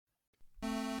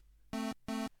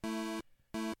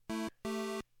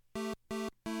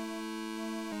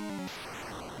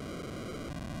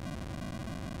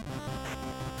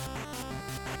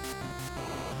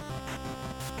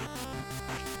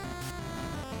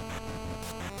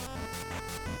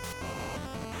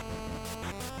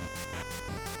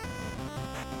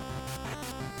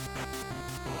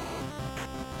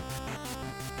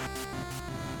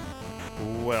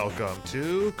Welcome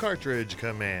to Cartridge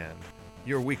Command,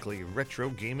 your weekly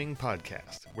retro gaming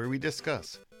podcast where we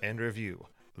discuss and review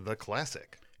the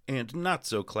classic and not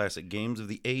so classic games of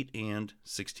the 8 and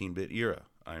 16-bit era.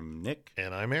 I'm Nick.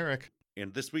 And I'm Eric.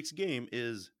 And this week's game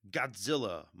is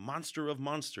Godzilla, Monster of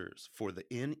Monsters for the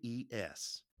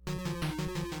NES.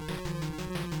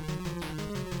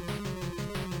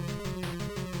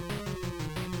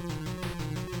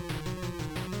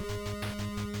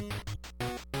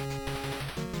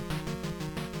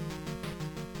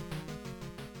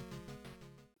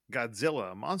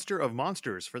 Godzilla, Monster of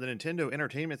Monsters for the Nintendo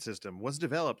Entertainment System was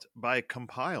developed by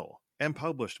Compile and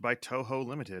published by Toho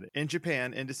Limited in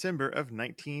Japan in December of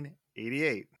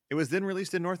 1988. It was then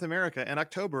released in North America in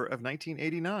October of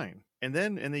 1989. And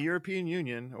then in the European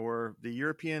Union, or the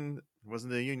European,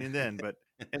 wasn't the Union then, but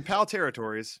in PAL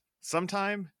territories,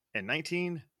 sometime in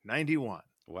 1991.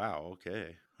 Wow,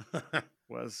 okay.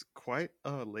 Was quite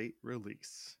a late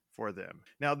release for them.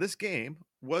 Now, this game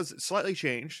was slightly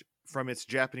changed from its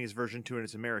Japanese version to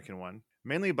its American one,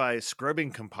 mainly by scrubbing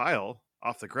Compile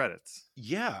off the credits.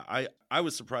 Yeah, I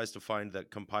was surprised to find that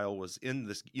Compile was in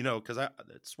this, because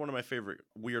it's one of my favorite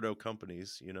weirdo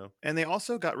companies, And they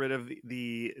also got rid of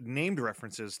the named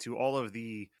references to all of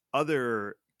the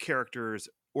other characters,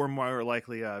 or more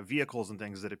likely vehicles and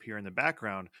things that appear in the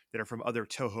background that are from other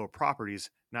Toho properties,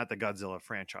 not the Godzilla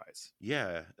franchise.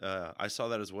 Yeah, I saw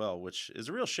that as well, which is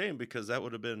a real shame because that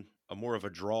would have been more of a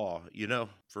draw,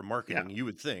 for marketing, you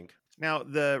would think. Now,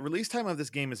 the release time of this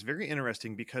game is very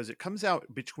interesting because it comes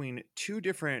out between two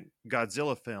different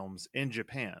Godzilla films in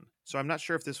Japan. So I'm not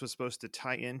sure if this was supposed to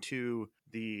tie into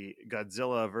the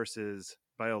Godzilla versus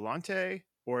Biollante,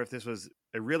 or if this was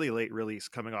a really late release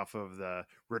coming off of the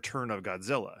Return of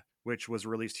Godzilla, which was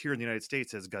released here in the United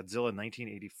States as Godzilla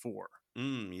 1984.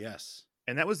 Yes.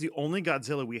 And that was the only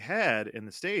Godzilla we had in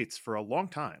the States for a long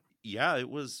time. Yeah, it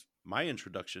was my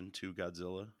introduction to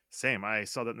Godzilla. Same. I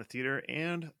saw that in the theater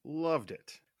and loved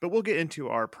it. But we'll get into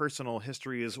our personal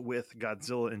histories with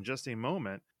Godzilla in just a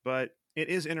moment. But it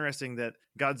is interesting that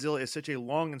Godzilla is such a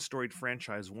long and storied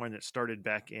franchise, one that started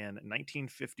back in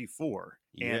 1954.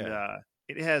 Yeah. And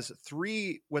it has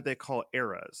three what they call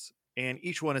eras, and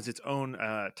each one is its own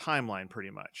timeline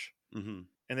pretty much. Mm-hmm.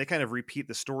 And they kind of repeat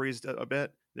the stories a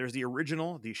bit. There's the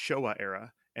original, the Showa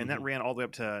era, and that ran all the way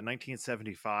up to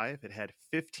 1975. It had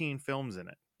 15 films in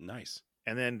it. Nice.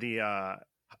 And then the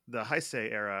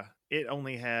Heisei era, it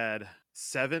only had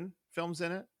 7 films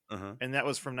in it. And that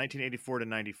was from 1984 to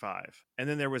 95. And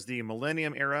then there was the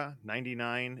Millennium era,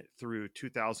 99 through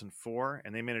 2004.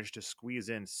 And they managed to squeeze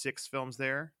in 6 films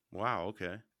there. Wow,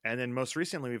 okay. And then most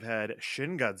recently, we've had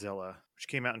Shin Godzilla, which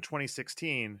came out in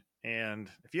 2016. And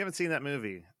if you haven't seen that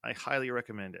movie, I highly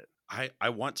recommend it. I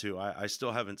want to. I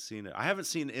still haven't seen it. I haven't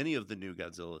seen any of the new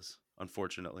Godzillas,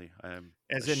 unfortunately.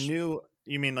 As in new,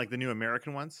 you mean like the new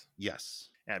American ones? Yes.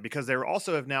 Yeah, because there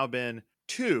also have now been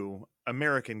 2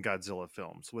 American Godzilla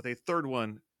films, with a third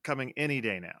one coming any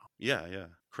day now. Yeah.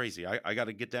 Crazy. I got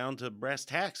to get down to brass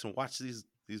tacks and watch these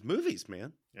movies,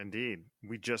 man. Indeed.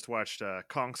 We just watched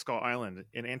Kong Skull Island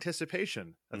in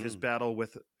anticipation of his battle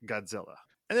with Godzilla.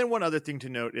 And then one other thing to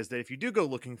note is that if you do go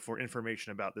looking for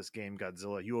information about this game,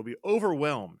 Godzilla, you will be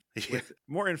overwhelmed with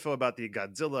more info about the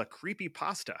Godzilla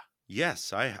creepypasta.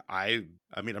 Yes, I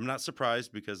mean, I'm not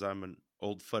surprised because I'm an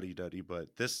old fuddy-duddy,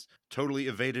 but this totally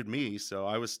evaded me, so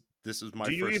this was my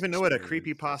first. Do you even know what a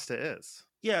creepypasta is?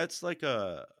 Yeah, it's like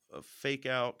a fake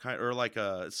out kind, or like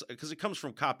because it comes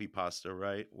from copypasta,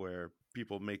 right? Where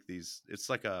people make these, it's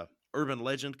like a urban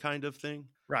legend kind of thing.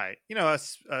 Right.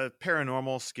 A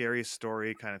paranormal, scary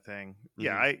story kind of thing.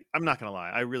 Yeah, I'm not going to lie.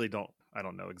 I really don't. I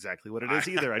don't know exactly what it is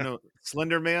either. I know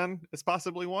Slender Man is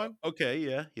possibly one. Okay,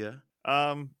 yeah.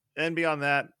 And beyond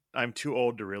that, I'm too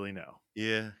old to really know.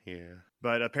 Yeah.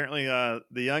 But apparently the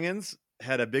youngins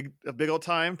had a big old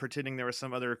time pretending there was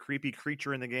some other creepy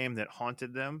creature in the game that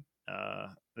haunted them.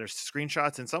 There's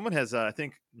screenshots, and someone has, I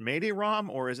think, made a ROM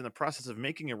or is in the process of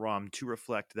making a ROM to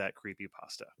reflect that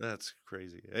creepypasta. That's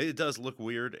crazy. It does look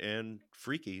weird and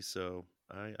freaky, so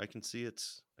I can see it.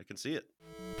 I can see it.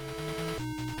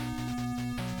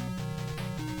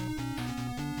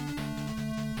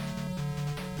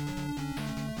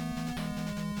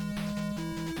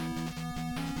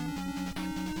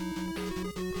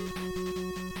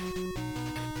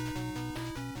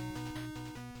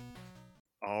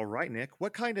 All right, Nick,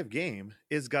 what kind of game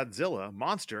is Godzilla,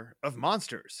 Monster of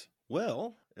Monsters?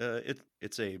 Well,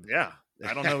 it's a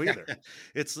I don't know either.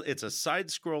 It's a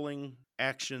side-scrolling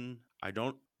action. I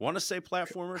don't want to say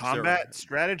platformer. Combat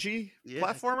strategy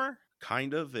platformer?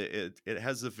 Kind of. It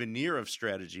has the veneer of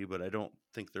strategy, but I don't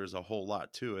think there's a whole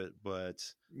lot to it, but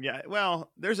Yeah,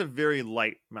 well, there's a very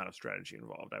light amount of strategy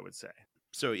involved, I would say.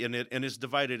 so it's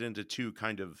divided into two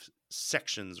kind of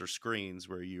sections or screens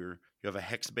where you have a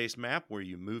hex-based map where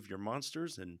you move your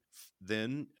monsters, and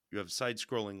then you have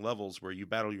side-scrolling levels where you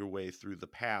battle your way through the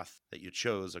path that you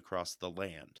chose across the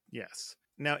land. Yes.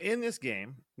 Now in this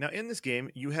game,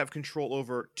 you have control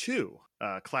over two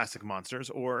classic monsters,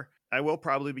 or I will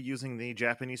probably be using the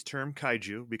Japanese term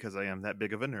kaiju because I am that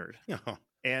big of a nerd.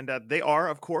 And they are,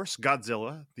 of course,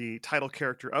 Godzilla, the title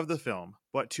character of the film.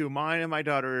 But to mine and my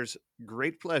daughter's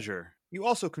great pleasure, you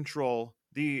also control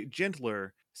the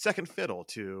gentler second fiddle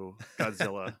to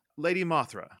Godzilla, Lady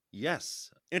Mothra. Yes.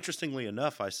 Interestingly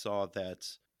enough, I saw that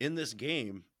in this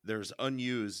game, there's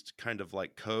unused kind of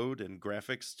like code and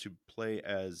graphics to play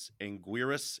as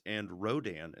Anguirus and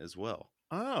Rodan as well.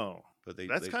 Oh, But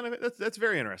that's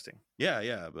very interesting.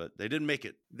 Yeah, but they didn't make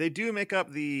it. They do make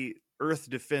up the Earth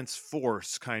Defense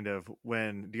Force kind of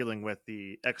when dealing with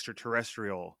the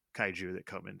extraterrestrial kaiju that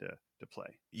come into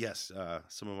play. Yes,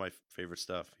 some of my favorite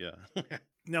stuff. Yeah.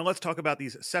 Now let's talk about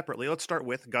these separately. Let's start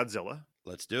with Godzilla.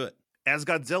 Let's do it. As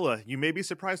Godzilla, you may be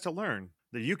surprised to learn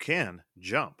that you can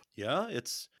jump. Yeah,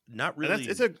 it's not And really.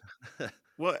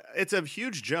 it's a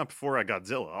huge jump for a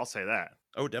Godzilla. I'll say that.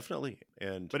 Oh, definitely.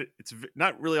 But it's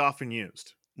not really often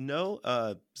used.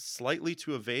 No, slightly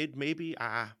to evade, maybe.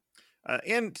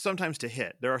 And sometimes to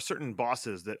hit. There are certain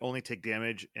bosses that only take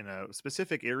damage in a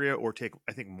specific area or take,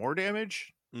 I think, more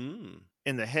damage in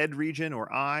the head region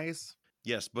or eyes.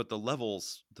 Yes, but the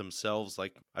levels themselves,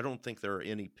 like, I don't think there are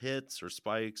any pits or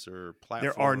spikes or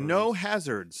platforms. There are no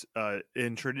hazards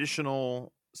in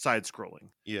traditional side-scrolling.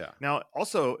 Yeah. Now,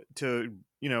 also to,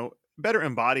 better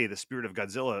embody the spirit of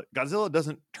Godzilla, Godzilla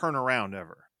doesn't turn around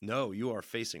ever. No, you are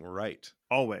facing right.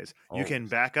 Always. You can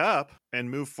back up and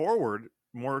move forward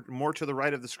more to the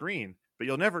right of the screen, but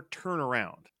you'll never turn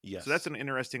around. Yes. So that's an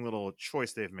interesting little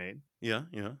choice they've made. Yeah.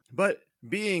 But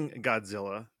being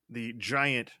Godzilla, the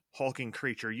giant hulking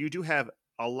creature, you do have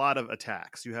a lot of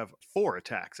attacks. You have 4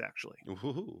 attacks, actually.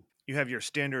 Ooh. You have your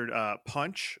standard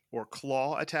punch or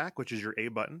claw attack, which is your A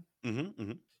button.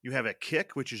 Mm-hmm. You have a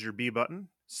kick, which is your B button,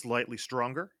 slightly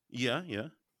stronger. Yeah.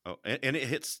 Oh, and it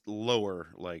hits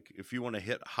lower. Like, if you want to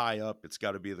hit high up, it's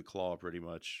got to be the claw pretty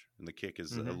much. And the kick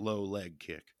is a low leg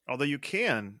kick. Although you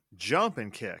can jump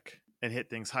and kick and hit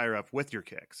things higher up with your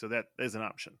kick. So that is an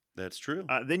option. That's true.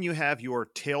 Then you have your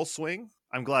tail swing.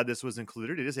 I'm glad this was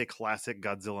included. It is a classic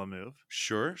Godzilla move.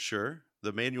 Sure.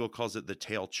 The manual calls it the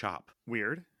tail chop.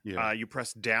 Weird. Yeah. You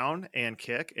press down and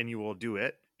kick, and you will do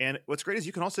it. And what's great is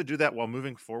you can also do that while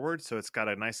moving forward. So it's got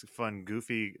a nice, fun,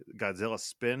 goofy Godzilla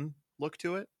spin look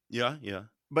to it. Yeah.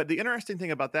 But the interesting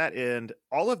thing about that, and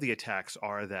all of the attacks,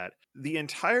 are that the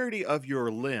entirety of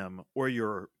your limb or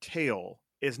your tail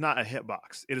is not a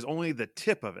hitbox. It is only the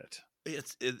tip of it.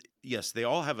 Yes, they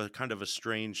all have a kind of a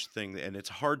strange thing, and it's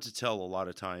hard to tell a lot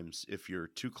of times if you're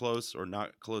too close or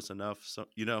not close enough. So,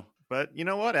 But you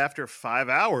know what? After 5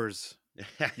 hours,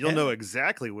 you'll know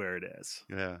exactly where it is.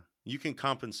 Yeah. You can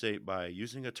compensate by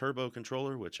using a turbo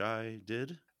controller, which I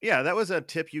did. Yeah, that was a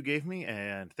tip you gave me,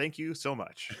 and thank you so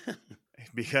much.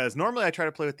 Because normally I try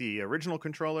to play with the original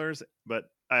controllers, but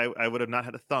I would have not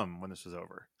had a thumb when this was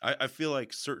over. I feel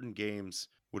like certain games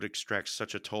would extract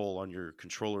such a toll on your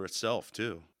controller itself,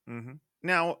 too. Mm-hmm.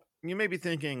 Now, you may be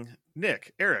thinking,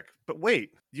 Nick, Eric, but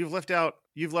wait, you've left out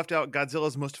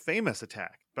Godzilla's most famous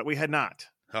attack, but we had not.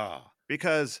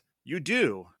 Because you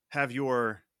do have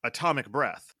your atomic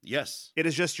breath. Yes. It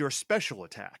is just your special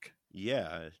attack.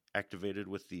 Yeah, activated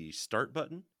with the start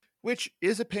button. Which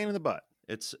is a pain in the butt.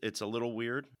 It's a little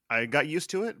weird. I got used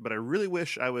to it, but I really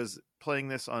wish I was playing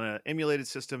this on an emulated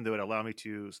system that would allow me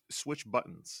to switch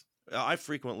buttons. I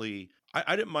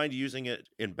didn't mind using it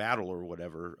in battle or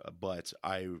whatever, but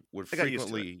I would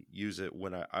frequently use it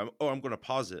when I'm going to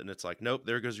pause it, and it's like, nope,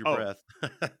 there goes your breath.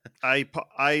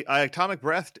 I atomic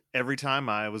breathed every time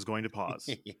I was going to pause.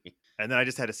 And then I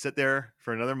just had to sit there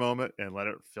for another moment and let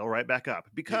it fill right back up,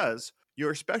 because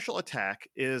your special attack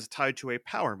is tied to a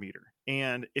power meter.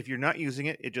 And if you're not using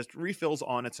it, it just refills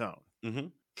on its own. Mm-hmm.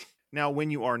 Now,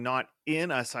 when you are not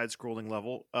in a side-scrolling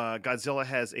level, Godzilla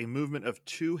has a movement of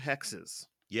 2 hexes.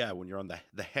 Yeah, when you're on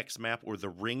the hex map, or the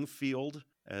ring field,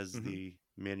 as the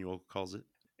manual calls it.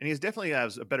 And he definitely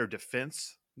has a better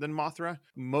defense than Mothra.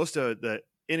 Most of the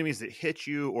enemies that hit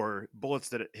you or bullets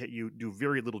that hit you do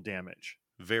very little damage.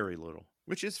 Very little.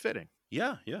 Which is fitting.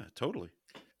 Yeah, totally.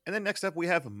 And then next up we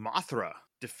have Mothra,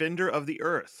 Defender of the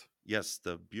Earth. Yes,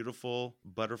 the beautiful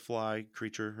butterfly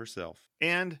creature herself.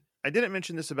 And I didn't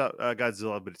mention this about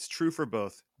Godzilla, but it's true for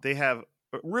both. They have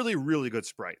really, really good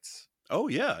sprites. Oh,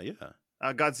 yeah.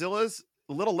 Godzilla's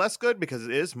a little less good because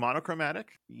it is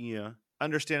monochromatic, Yeah.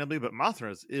 understandably, but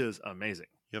Mothra's is amazing.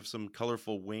 You have some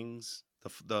colorful wings.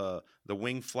 The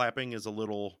wing flapping is a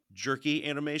little jerky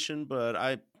animation, but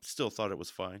I still thought it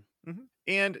was fine.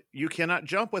 And you cannot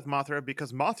jump with Mothra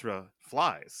because Mothra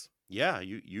flies. Yeah,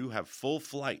 you have full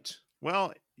flight.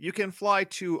 Well, you can fly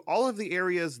to all of the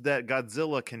areas that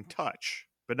Godzilla can touch,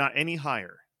 but not any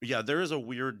higher. Yeah, there is a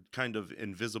weird kind of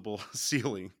invisible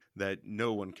ceiling that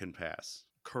no one can pass.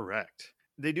 Correct.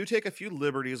 They do take a few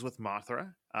liberties with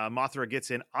Mothra. Mothra gets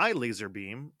an eye laser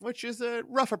beam, which is a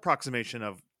rough approximation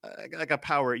of like a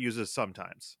power it uses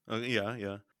sometimes.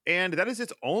 Yeah. And that is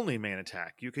its only main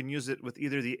attack. You can use it with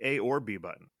either the A or B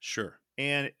button. Sure.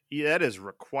 And that is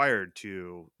required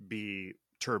to be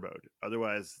turboed.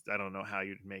 Otherwise, I don't know how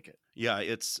you'd make it. Yeah,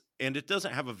 it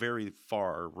doesn't have a very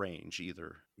far range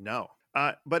either. No.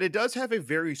 But it does have a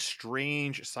very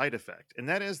strange side effect. And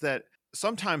that is that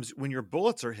sometimes when your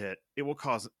bullets are hit, it will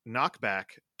cause knockback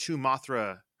to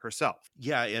Mothra herself.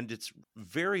 Yeah, and it's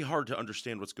very hard to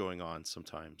understand what's going on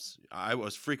sometimes. I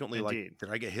was frequently Indeed. like, did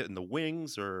I get hit in the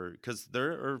wings? Or because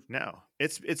there are... No,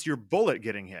 it's your bullet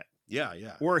getting hit.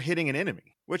 Yeah. Or hitting an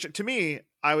enemy, which to me,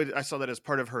 I saw that as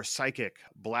part of her psychic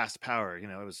blast power. You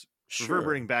know, it was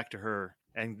reverberating back to her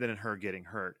and then her getting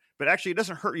hurt. But actually, it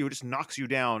doesn't hurt you. It just knocks you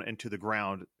down into the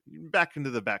ground, back into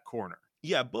the back corner.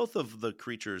 Yeah, both of the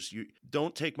creatures, you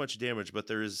don't take much damage, but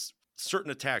there is certain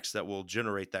attacks that will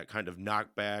generate that kind of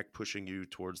knockback, pushing you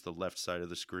towards the left side of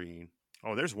the screen.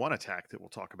 Oh, there's one attack that we'll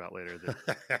talk about later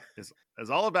that is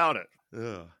all about it.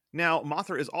 Ugh. Now,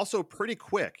 Mothra is also pretty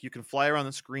quick. You can fly around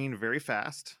the screen very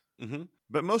fast. Mm-hmm.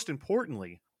 But most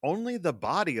importantly, only the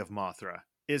body of Mothra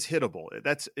is hittable.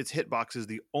 That's its hitbox is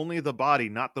only the body,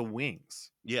 not the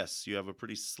wings. Yes, you have a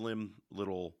pretty slim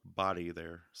little body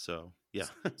there. So, yeah.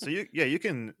 So you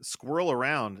can squirrel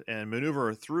around and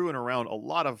maneuver through and around a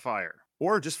lot of fire,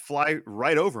 or just fly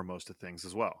right over most of things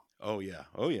as well. Oh yeah.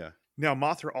 Now,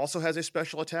 Mothra also has a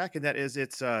special attack, and that is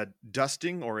its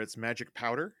dusting or its magic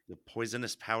powder. The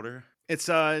poisonous powder. It's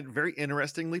very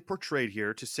interestingly portrayed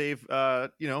here to save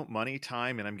money,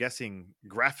 time, and I'm guessing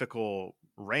graphical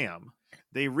RAM.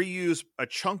 They reuse a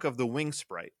chunk of the wing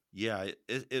sprite. Yeah,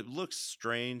 it looks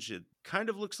strange. It kind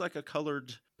of looks like a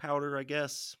colored powder, I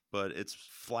guess, but it's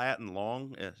flat and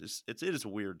long. It is a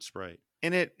weird sprite.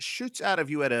 And it shoots out of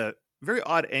you at a very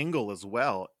odd angle as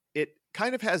well. It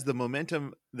kind of has the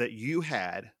momentum that you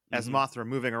had as Mothra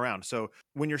moving around. So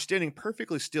when you're standing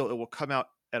perfectly still, it will come out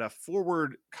at a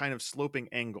forward kind of sloping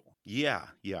angle. Yeah.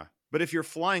 But if you're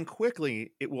flying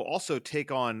quickly, it will also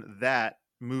take on that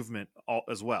movement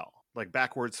as well, like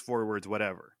backwards, forwards,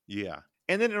 whatever. Yeah.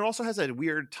 And then it also has a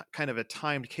weird kind of a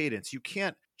timed cadence. You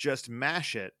can't just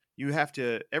mash it. You have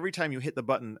to, every time you hit the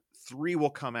button, 3 will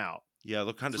come out. Yeah,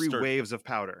 they'll kind of 3 waves of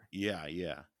powder. Yeah.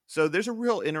 So there's a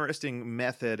real interesting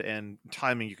method and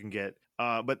timing you can get.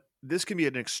 But this can be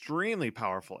an extremely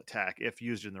powerful attack if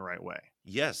used in the right way.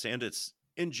 Yes, and it's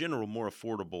in general more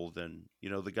affordable than,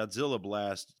 the Godzilla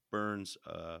Blast burns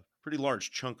a pretty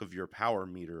large chunk of your power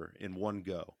meter in one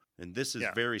go. And this is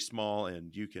very small,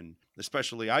 and you can,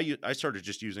 especially, I started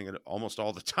just using it almost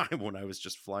all the time when I was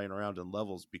just flying around in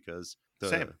levels because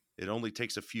it only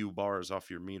takes a few bars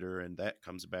off your meter, and that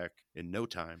comes back in no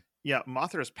time. Yeah,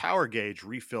 Mothra's power gauge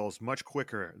refills much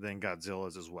quicker than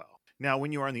Godzilla's as well. Now,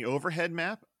 when you are on the overhead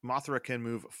map, Mothra can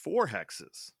move 4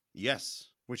 hexes. Yes.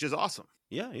 Which is awesome.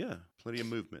 Yeah. Plenty of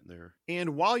movement there.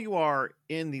 And while you are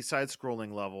in the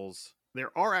side-scrolling levels,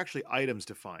 there are actually items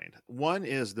to find. One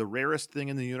is the rarest thing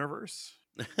in the universe.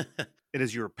 It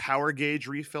is your power gauge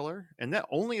refiller, and that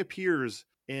only appears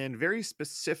in very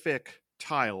specific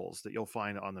tiles that you'll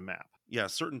find on the map. Yeah,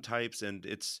 certain types, and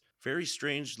it's very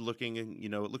strange looking. And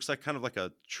it looks like kind of like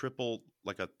a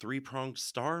 3-pronged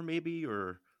star, maybe,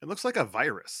 or it looks like a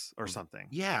virus or something.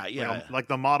 Yeah. Like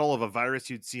the model of a virus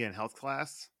you'd see in health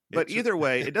class. But either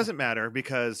way, it doesn't matter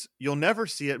because you'll never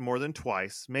see it more than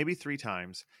twice, maybe 3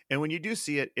 times. And when you do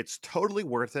see it, it's totally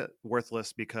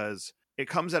worthless because it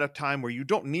comes at a time where you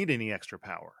don't need any extra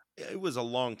power. It was a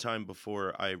long time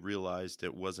before I realized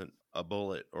it wasn't a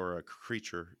bullet or a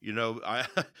creature.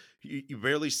 You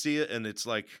barely see it, and it's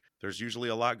like there's usually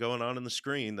a lot going on in the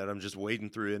screen that I'm just wading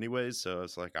through anyways. So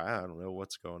it's like, I don't know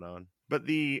what's going on. But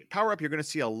the power up you're going to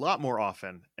see a lot more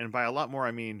often, and by a lot more,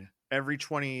 I mean every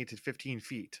 20 to 15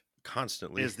 feet.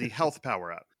 Constantly. Is the health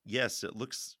power up. Yes,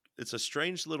 it's a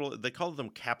strange little, they call them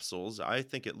capsules. I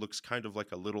think it looks kind of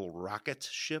like a little rocket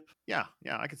ship. Yeah,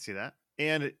 I can see that.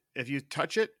 And if you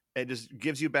touch it, it just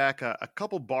gives you back a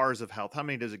couple bars of health. How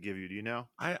many does it give you? Do you know?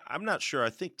 I'm not sure. I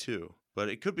think 2, but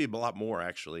it could be a lot more,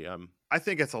 actually. I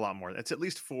think it's a lot more. It's at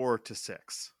least 4 to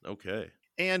 6. Okay.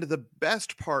 And the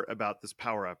best part about this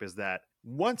power up is that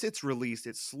once it's released,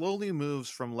 it slowly moves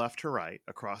from left to right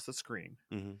across the screen.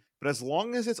 Hmm. But as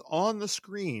long as it's on the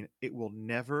screen, it will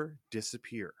never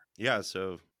disappear, Yeah,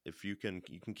 so if you can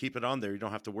keep it on there, you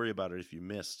don't have to worry about it if you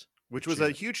missed the which was a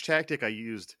chance. huge tactic I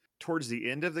used towards the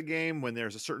end of the game when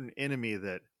there's a certain enemy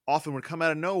that often would come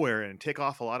out of nowhere and take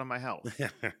off a lot of my health.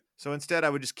 So instead, I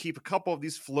would just keep a couple of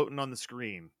these floating on the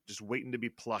screen, just waiting to be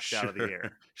plucked out of the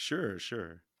Sure, air.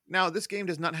 sure. Now, this game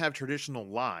does not have traditional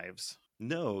lives.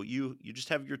 No, you just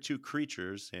have your two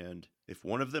creatures, and if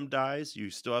one of them dies, you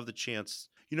still have the chance.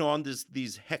 You know, on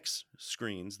these hex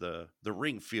screens, the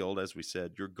ring field, as we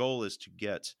said, your goal is to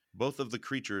get both of the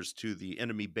creatures to the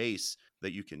enemy base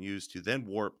that you can use to then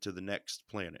warp to the next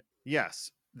planet.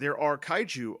 Yes, there are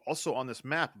kaiju also on this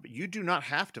map, but you do not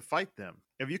have to fight them.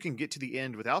 If you can get to the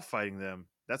end without fighting them,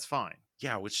 that's fine.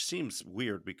 Yeah, which seems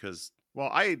weird because, Well,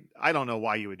 I don't know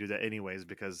why you would do that anyways,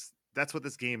 because that's what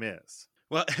this game is.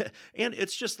 well, and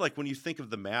it's just like when you think of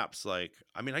the maps, like,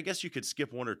 I mean, I guess you could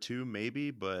skip one or two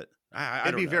maybe, but I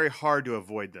It'd don't be know. very hard to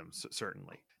avoid them,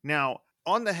 certainly. Now,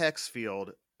 on the hex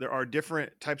field, there are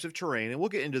different types of terrain, and we'll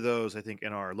get into those, I think,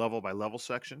 in our level by level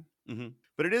section. Hmm.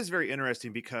 But it is very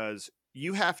interesting because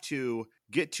you have to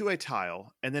get to a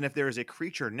tile, and then if there is a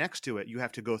creature next to it, you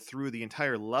have to go through the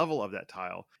entire level of that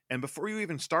tile. And before you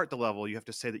even start the level, you have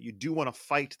to say that you do want to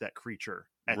fight that creature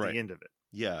at Right. the end of it.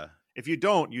 Yeah. If you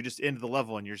don't, you just end the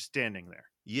level and you're standing there,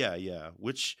 Yeah.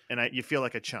 Which, and you feel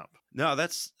like a chump. no,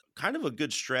 that's kind of a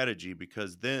good strategy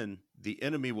because then the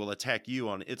enemy will attack you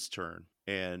on its turn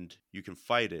and you can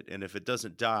fight it. And if it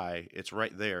doesn't die, it's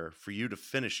right there for you to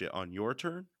finish it on your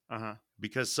turn. Uh-huh.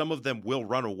 Because some of them will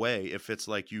run away if it's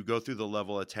like you go through the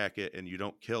level, attack it, and you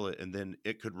don't kill it, and then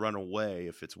it could run away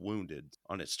if it's wounded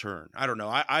on its turn. I don't know.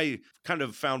 I kind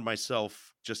of found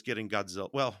myself just getting Godzilla.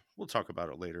 Well, we'll talk about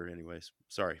it later, anyways.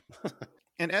 Sorry.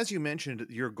 And as you mentioned,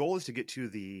 your goal is to get to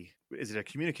is it a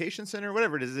communication center?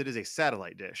 Whatever it is a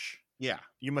satellite dish. Yeah.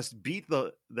 You must beat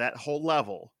that whole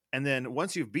level. And then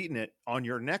once you've beaten it, on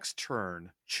your next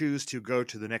turn, choose to go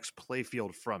to the next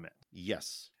playfield from it.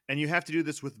 Yes. And you have to do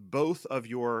this with both of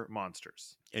your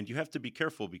monsters. And you have to be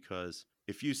careful because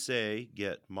if you say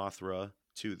get Mothra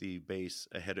to the base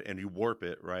ahead and you warp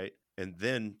it, right? And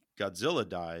then Godzilla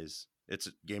dies,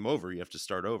 it's game over. You have to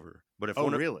start over. But if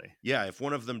Really? Yeah, if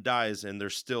one of them dies and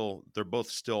they're both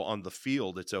still on the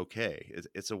field, it's okay.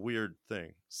 It's a weird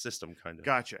system kind of.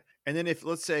 Gotcha. And then if,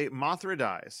 let's say, Mothra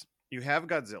dies, you have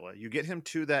Godzilla, you get him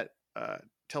to that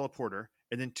teleporter,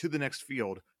 and then to the next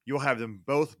field, you'll have them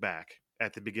both back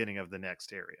at the beginning of the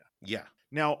next area. Yeah.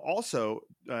 Now, also,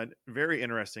 a very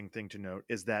interesting thing to note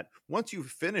is that once you've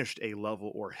finished a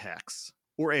level or hex,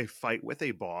 or a fight with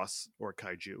a boss or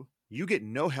kaiju, you get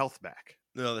no health back.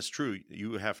 No, that's true.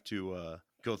 You have to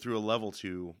go through a level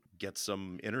to get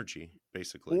some energy,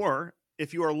 basically. Or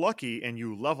if you are lucky and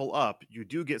you level up, you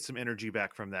do get some energy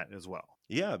back from that as well.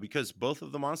 Yeah, because both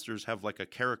of the monsters have like a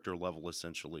character level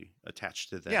essentially attached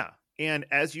to them. Yeah. And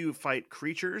as you fight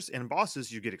creatures and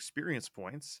bosses, you get experience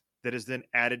points that is then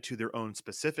added to their own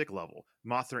specific level.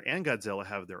 Mothra and Godzilla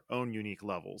have their own unique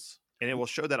levels, and it will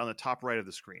show that on the top right of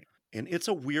the screen. And it's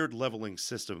a weird leveling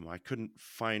system. I couldn't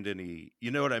find any, you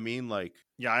know what I mean? Like,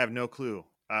 Yeah, I have no clue.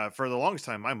 For the longest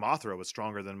time, my Mothra was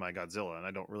stronger than my Godzilla, and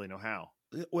I don't really know how.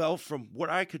 well, from what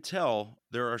I could tell,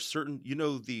 there are certain,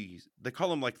 they call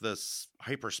them like the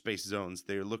hyperspace zones.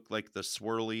 They look like the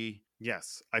swirly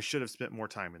Yes, I should have spent more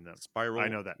time in them. spiral. I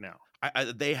know that now.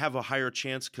 They have a higher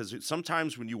chance because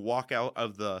sometimes when you walk out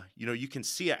of you can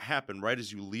see it happen right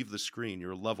as you leave the screen.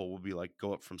 Your level will be like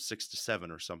go up from 6 to 7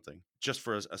 or something just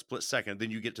for a split second. Then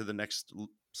you get to the next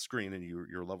screen and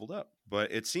you're leveled up.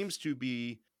 But it seems to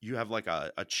be you have like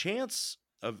a chance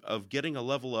of getting a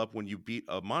level up when you beat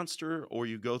a monster or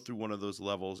you go through one of those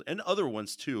levels and other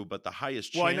ones too. But the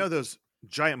highest chance. Well, I know those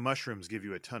giant mushrooms give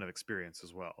you a ton of experience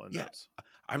as well. And Yeah.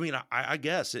 I mean, I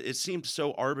guess it seemed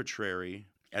so arbitrary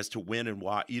as to when and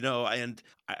why, and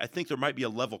I think there might be a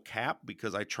level cap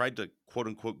because I tried to quote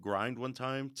unquote grind one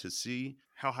time to see.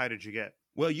 How high did you get?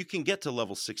 Well, you can get to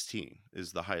level 16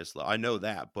 is the highest level. I know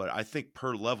that, but I think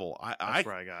per level, That's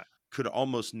where I got. could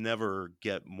almost never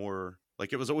get more.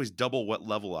 Like it was always double what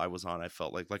level I was on. I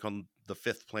felt like on the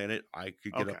 5th planet, I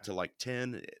could get up to like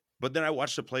 10. But then I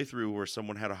watched a playthrough where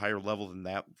someone had a higher level than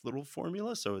that little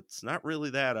formula. So it's not really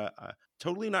that. I'm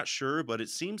totally not sure, but it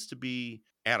seems to be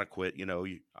adequate.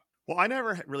 Well, I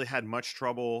never really had much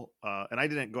trouble, and I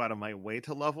didn't go out of my way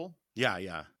to level.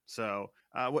 Yeah. So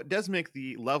what does make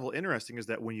the level interesting is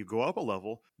that when you go up a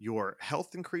level, your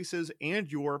health increases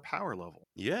and your power level.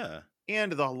 Yeah.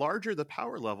 And the larger the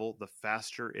power level, the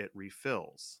faster it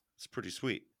refills. It's pretty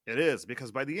sweet. It is,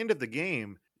 because by the end of the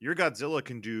game, your Godzilla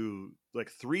can do like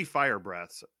 3 fire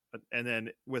breaths, and then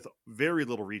with very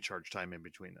little recharge time in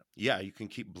between them. Yeah, you can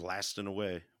keep blasting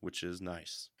away, which is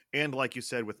nice. And like you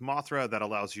said, with Mothra, that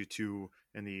allows you to,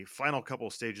 in the final couple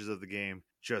stages of the game,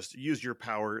 just use your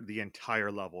power the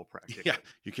entire level practically. Yeah,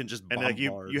 you can just And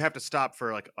bombard. like you have to stop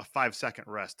for like a 5-second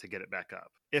rest to get it back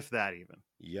up, if that even.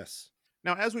 Yes.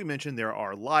 Now, as we mentioned, there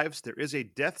are lives, there is a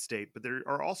death state, but there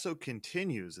are also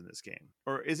continues in this game.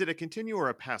 Or is it a continue or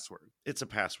a password? It's a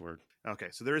password. Okay,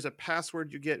 so there is a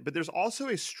password you get, but there's also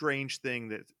a strange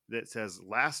thing that says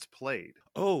last played.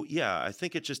 Oh, yeah, I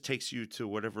think it just takes you to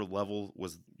whatever level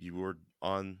was you were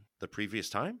on the previous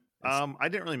time. I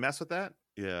didn't really mess with that.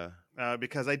 Yeah.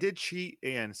 Because I did cheat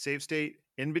and save state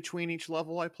in between each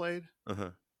level I played.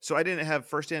 Uh-huh. So I didn't have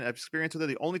first-hand experience with it.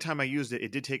 The only time I used it,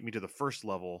 it did take me to the first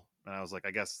level. And I was like,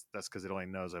 I guess that's because it only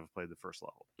knows I've played the first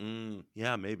level.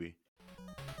 Yeah, maybe.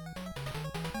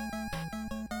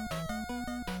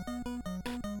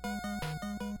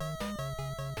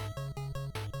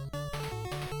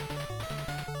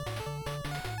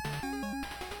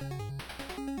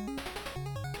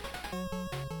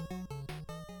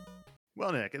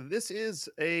 Well, Nick, this is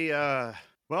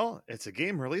it's a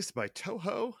game released by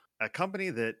Toho, a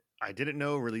company that I didn't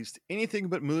know released anything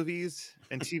but movies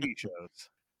and TV shows.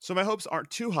 So my hopes aren't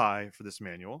too high for this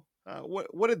manual.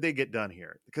 What did they get done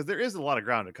here? Because there is a lot of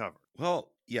ground to cover.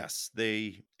 Well, yes,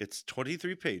 it's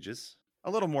 23 pages.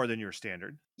 A little more than your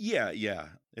standard. Yeah.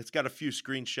 It's got a few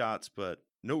screenshots, but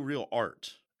no real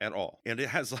art at all. And it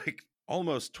has like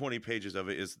almost 20 pages of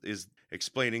it is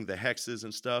explaining the hexes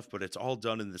and stuff, but it's all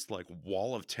done in this like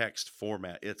wall of text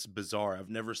format. It's bizarre. I've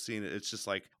never seen it. It's just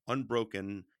like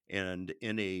unbroken and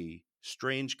in a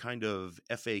strange kind of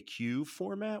FAQ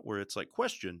format where it's like,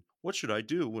 question, what should I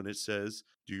do when it says,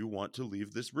 do you want to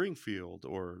leave this ring field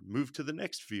or move to the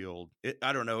next field?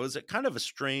 I don't know. It was a kind of a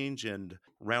strange and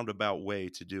roundabout way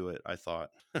to do it, I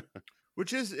thought.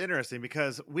 Which is interesting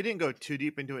because we didn't go too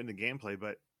deep into it in the gameplay,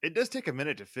 but it does take a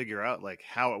minute to figure out like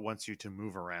how it wants you to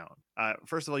move around.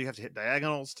 First of all, you have to hit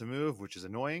diagonals to move, which is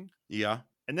annoying. Yeah.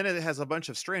 And then it has a bunch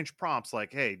of strange prompts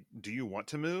like, hey, do you want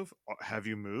to move? Have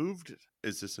you moved?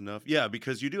 Is this enough? Yeah,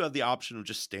 because you do have the option of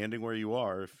just standing where you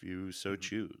are if you so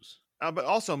choose. But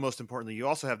also, most importantly, you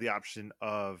also have the option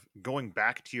of going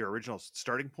back to your original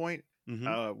starting point,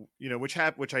 which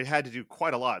I had to do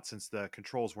quite a lot since the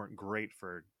controls weren't great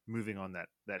for moving on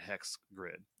that hex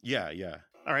grid. Yeah.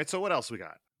 All right, so what else we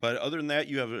got? But other than that,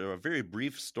 you have a very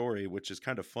brief story, which is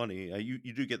kind of funny. You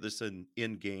do get this in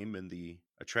game in the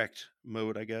attract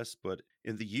mode, I guess. But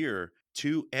in the year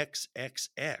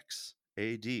 2XXX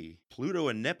AD, Pluto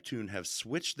and Neptune have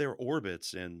switched their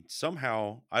orbits, and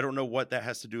somehow, I don't know what that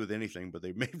has to do with anything, but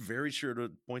they made very sure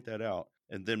to point that out.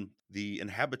 And then the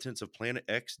inhabitants of Planet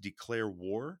X declare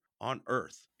war on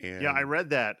Earth. And yeah, I read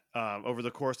that over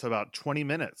the course of about 20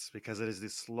 minutes because it is the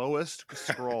slowest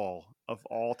scroll of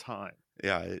all time.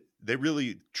 Yeah, they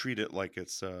really treat it like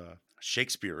it's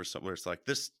Shakespeare or something where it's like,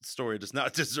 this story does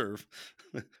not deserve.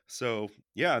 So,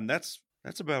 yeah, and that's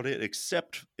about it,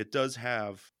 except it does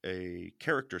have a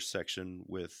character section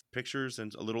with pictures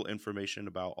and a little information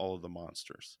about all of the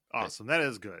monsters. Awesome. That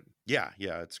is good. Yeah,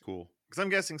 it's cool. Because I'm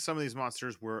guessing some of these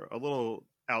monsters were a little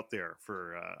out there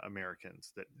for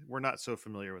Americans that were not so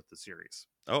familiar with the series.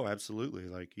 Oh, absolutely.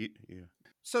 Like, yeah.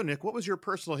 So, Nick, what was your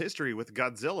personal history with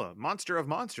Godzilla, Monster of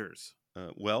Monsters?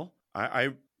 Well, I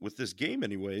with this game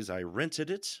anyways, I rented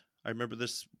it. I remember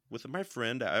this with my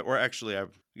friend, I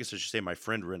guess I should say my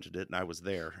friend rented it and I was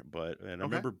there. I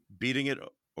remember beating it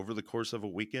over the course of a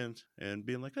weekend and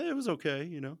being like, hey, it was okay,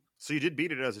 you know. So you did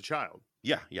beat it as a child?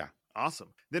 Yeah.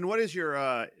 Awesome. Then what is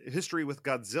your history with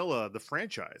Godzilla, the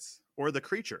franchise, or the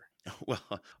creature?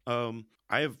 Well,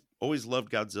 I have always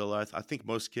loved Godzilla. I think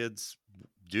most kids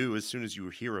do as soon as you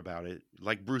hear about it,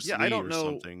 like Bruce Lee or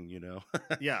something, you know.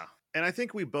 Yeah. And I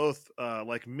think we both,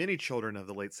 like many children of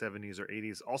the late 70s or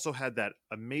 80s, also had that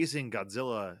amazing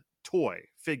Godzilla toy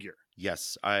figure.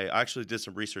 Yes, I actually did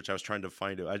some research. I was trying to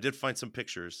find it. I did find some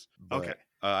pictures. But,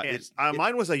 okay.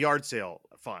 Mine was a yard sale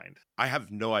find. I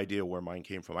have no idea where mine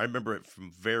came from. I remember it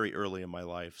from very early in my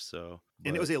life.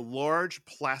 And it was a large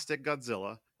plastic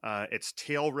Godzilla. Its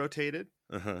tail rotated.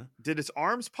 Uh-huh. Did its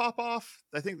arms pop off?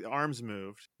 I think the arms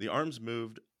moved. The arms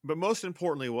moved. But most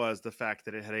importantly was the fact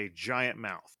that it had a giant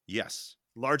mouth. Yes.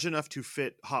 Large enough to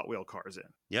fit Hot Wheel cars in.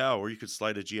 Yeah, or you could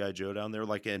slide a G.I. Joe down there.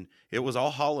 And it was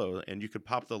all hollow, and you could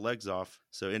pop the legs off.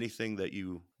 So anything that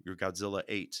your Godzilla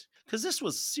ate. Because this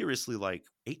was seriously like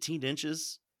 18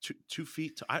 inches, 2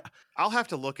 feet. I'll have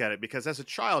to look at it because as a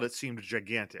child, it seemed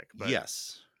gigantic. But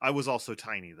yes. I was also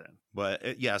tiny then.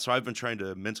 But yeah, so I've been trying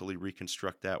to mentally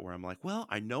reconstruct that where I'm like, well,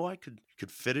 I know I could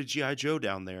fit a GI Joe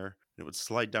down there and it would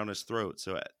slide down his throat.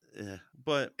 So,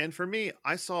 but And for me,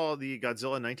 I saw the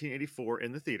Godzilla 1984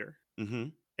 in the theater. hmm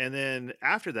And then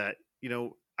after that,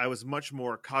 I was much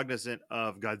more cognizant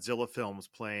of Godzilla films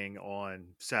playing on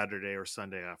Saturday or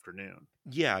Sunday afternoon.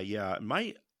 yeah,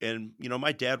 my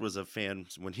dad was a fan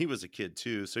when he was a kid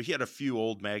too. So he had a few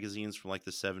old magazines from like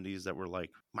the 70s that were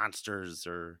like monsters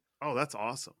or Oh, that's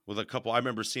awesome. with a couple. I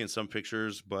remember seeing some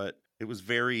pictures, but it was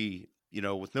very,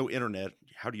 with no internet,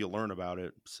 how do you learn about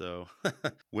it? So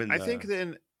when I think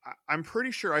then I'm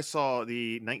pretty sure I saw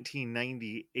the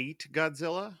 1998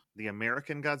 Godzilla, the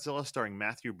American Godzilla starring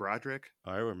Matthew Broderick,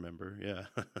 I remember,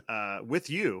 yeah.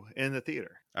 with you in the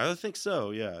theater. I think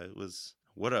so. Yeah, it was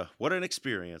what an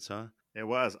experience, huh? It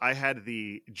was. I had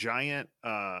the giant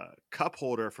cup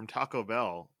holder from Taco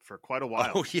Bell for quite a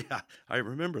while. Oh yeah, I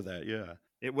remember that. Yeah.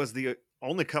 It was the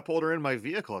only cup holder in my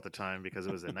vehicle at the time because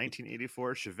it was a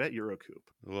 1984 Chevette Eurocoupe.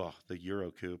 Oh, the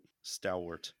Eurocoupe,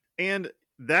 stalwart. And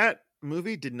that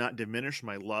movie did not diminish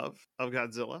my love of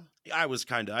Godzilla.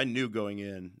 I knew going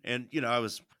in, and I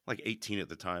was like 18 at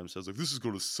the time, so I was like, this is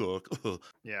going to suck.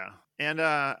 Yeah. And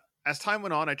as time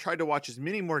went on, I tried to watch as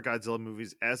many more Godzilla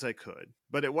movies as I could.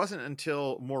 But it wasn't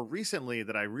until more recently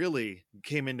that I really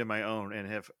came into my own and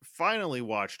have finally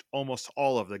watched almost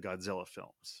all of the Godzilla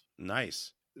films.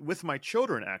 Nice. With my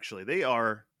children, actually, they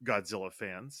are Godzilla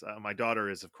fans. My daughter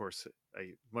is, of course,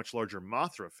 a much larger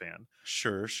Mothra fan.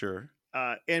 Sure.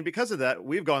 And because of that,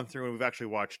 we've gone through and we've actually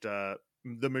watched the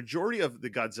majority of the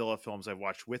Godzilla films I've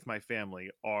watched with my family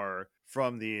are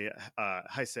from the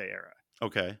Heisei era.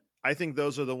 Okay. I think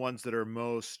those are the ones that are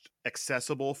most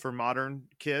accessible for modern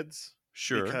kids.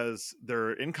 Sure. Because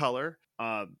they're in color.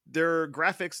 Their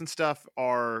graphics and stuff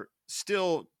are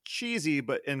still cheesy,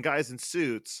 but in guys in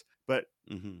suits, but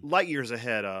light years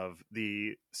ahead of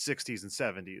the 60s and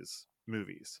 70s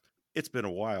movies. It's been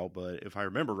a while, but if I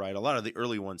remember right, a lot of the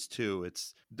early ones too,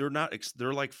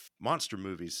 they're like monster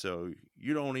movies, so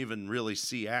you don't even really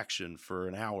see action for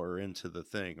an hour into the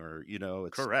thing, or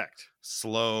it's correct.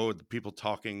 Slow, the people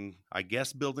talking, I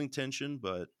guess, building tension,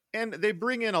 but and they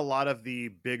bring in a lot of the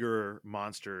bigger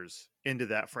monsters into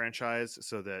that franchise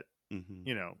so that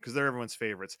because they're everyone's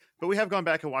favorites. But we have gone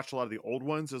back and watched a lot of the old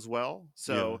ones as well.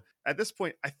 So at this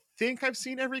point, I think I've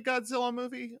seen every Godzilla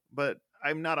movie, but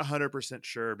I'm not 100%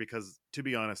 sure because, to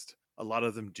be honest, a lot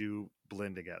of them do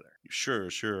blend together. Sure.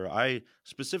 I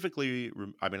specifically,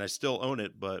 I still own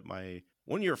it, but my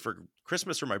one year for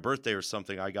Christmas or my birthday or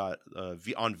something, I got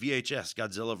on VHS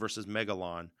Godzilla versus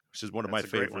Megalon, which is one of my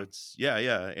favorites.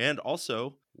 Yeah. And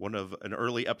also an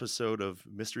early episode of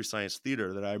Mystery Science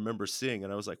Theater that I remember seeing.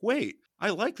 And I was like, wait, I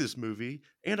like this movie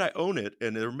and I own it.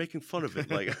 And they're making fun of it.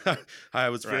 Like I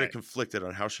was very conflicted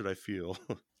on how should I feel.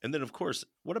 And then, of course,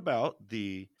 what about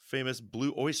the famous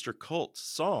Blue Oyster Cult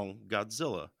song,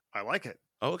 Godzilla? I like it.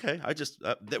 Oh, okay.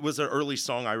 That was an early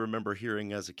song I remember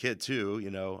hearing as a kid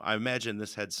too. I imagine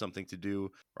this had something to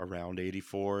do around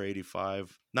 84,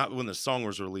 85, not when the song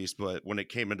was released, but when it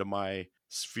came into my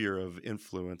sphere of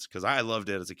influence, because I loved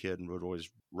it as a kid and would always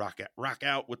rock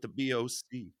out with the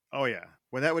BOC. Oh yeah.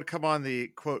 When that would come on the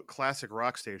quote classic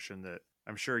rock station that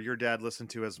I'm sure your dad listened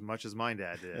to as much as my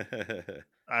dad did.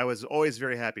 I was always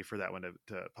very happy for that one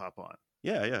to pop on.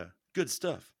 Yeah. Good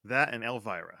stuff. That and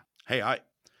Elvira. Hey, I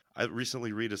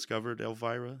recently rediscovered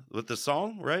Elvira with the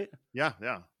song, right? Yeah.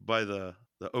 By the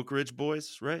Oak Ridge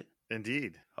Boys, right?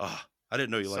 Indeed. Oh, I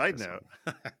didn't know you liked that. Side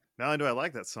note, not only do I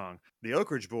like that song, the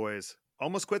Oak Ridge Boys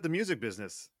almost quit the music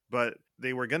business, but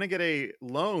they were going to get a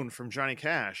loan from Johnny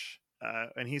Cash,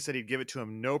 and he said he'd give it to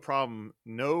him, no problem,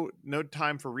 no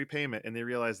time for repayment. And they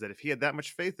realized that if he had that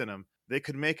much faith in him, they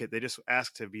could make it. They just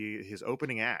asked to be his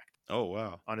opening act. Oh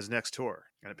wow! On his next tour,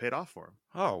 and it paid off for him.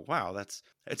 Oh wow, that's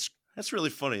really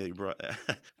funny that you brought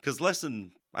that. Because less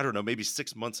than, I don't know, maybe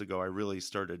 6 months ago, I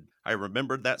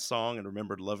remembered that song and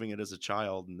remembered loving it as a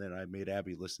child. And then I made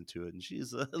Abby listen to it and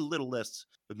she's a little less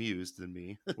amused than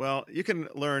me. Well, you can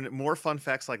learn more fun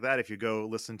facts like that if you go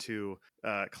listen to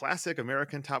Classic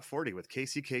American Top 40 with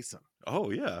Casey Kasem.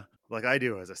 Oh, yeah. Like I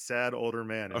do as a sad older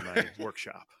man in my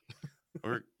workshop.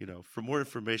 Or, for more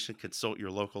information, consult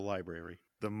your local library.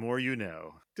 The more you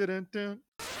know. Dun-dun-dun.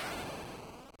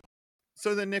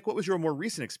 So then, Nick, what was your more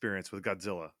recent experience with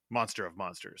Godzilla, Monster of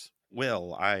Monsters?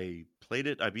 Well, I played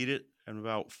it. I beat it in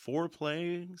about 4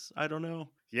 playings. I don't know.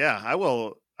 Yeah, I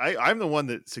will. I'm the one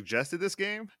that suggested this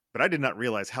game, but I did not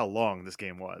realize how long this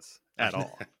game was at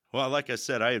all. Well, like I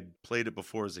said, I had played it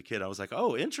before as a kid. I was like,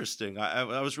 oh, interesting.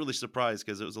 I was really surprised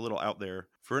because it was a little out there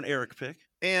for an Eric pick.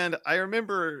 And I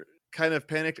remember kind of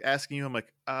panicked asking you, I'm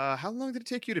like, how long did it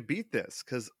take you to beat this?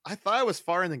 Because I thought I was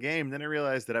far in the game. Then I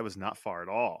realized that I was not far at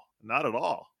all. Not at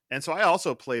all. And so I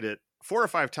also played it 4 or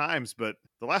 5 times, but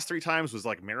the last 3 times was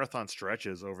like marathon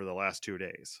stretches over the last 2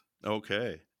 days.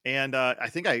 Okay. And I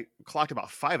think I clocked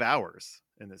about 5 hours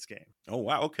in this game. Oh,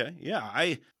 wow. Okay. Yeah.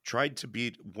 I tried to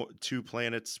beat 2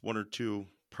 planets, 1 or 2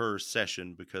 per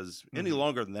session, because any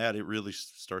longer than that, it really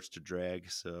starts to drag.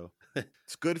 So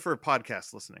it's good for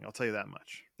podcast listening. I'll tell you that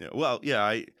much. Yeah. Well, yeah.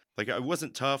 I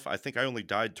wasn't tough. I think I only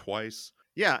died twice.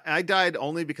 Yeah. I died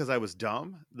only because I was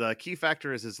dumb. The key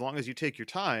factor is as long as you take your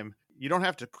time, you don't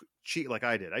have to cheat like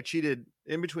I did. I cheated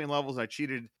in between levels. I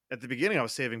cheated at the beginning. I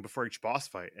was saving before each boss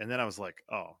fight. And then I was like,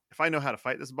 oh, if I know how to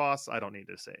fight this boss, I don't need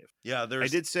to save. Yeah. I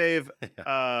did save.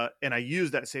 And I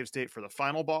used that save state for the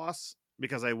final boss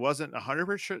because I wasn't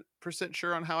 100%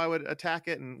 sure on how I would attack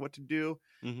it and what to do.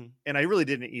 And I really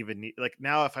didn't even need, like,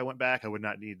 now if I went back, I would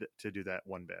not need to do that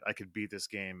one bit. I could beat this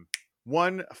game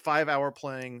 1 5-hour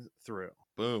playing through.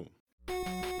 Boom.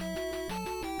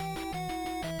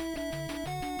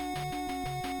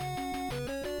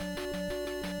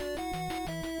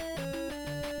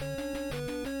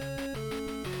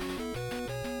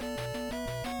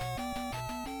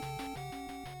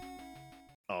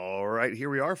 All right, here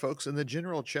we are, folks, in the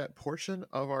general chat portion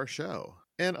of our show.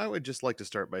 And I would just like to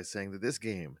start by saying that this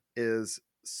game is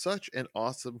such an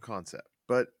awesome concept,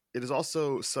 but it is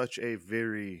also such a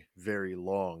very, very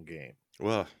long game.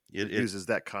 Well, it uses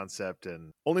that concept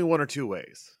in only 1 or 2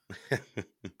 ways.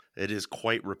 It is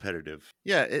quite repetitive.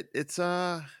 Yeah, it's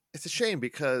a shame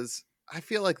because I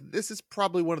feel like this is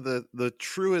probably one of the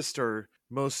truest or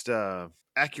most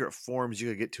accurate forms you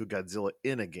could get to a Godzilla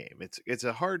in a game. It's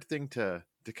a hard thing to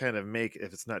kind of make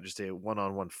if it's not just a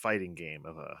one-on-one fighting game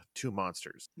of 2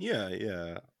 monsters.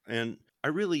 Yeah. And I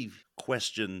really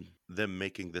question them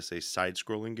making this a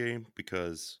side-scrolling game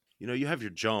because, you have your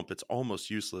jump. It's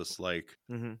almost useless. Like,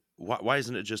 why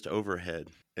isn't it just overhead?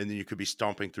 And then you could be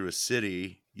stomping through a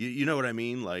city. You know what I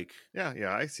mean? Like, yeah,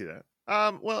 I see that.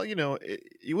 Well,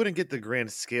 you wouldn't get the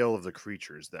grand scale of the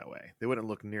creatures that way. They wouldn't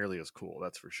look nearly as cool,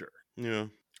 that's for sure. Yeah.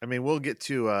 I mean, we'll get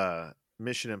to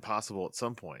Mission Impossible at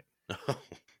some point.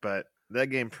 But that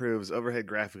game proves overhead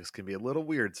graphics can be a little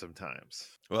weird sometimes.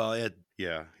 Well,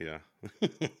 yeah.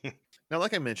 Now,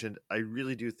 like I mentioned, I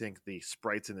really do think the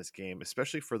sprites in this game,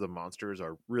 especially for the monsters,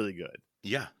 are really good.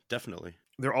 Yeah, definitely.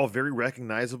 They're all very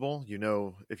recognizable.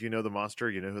 If you know the monster,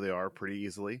 you know who they are pretty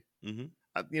easily.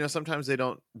 Sometimes they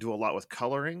don't do a lot with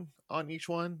coloring on each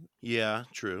one. Yeah,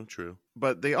 true.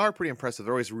 But they are pretty impressive.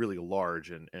 They're always really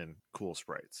large and cool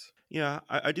sprites. Yeah,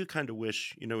 I do kind of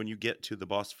wish, when you get to the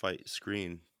boss fight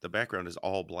screen, the background is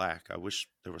all black. I wish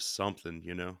there was something,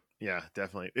 Yeah,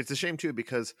 definitely. It's a shame, too,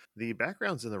 because the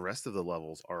backgrounds in the rest of the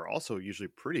levels are also usually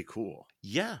pretty cool.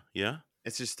 Yeah.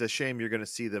 It's just a shame you're going to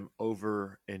see them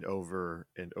over and over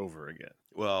and over again.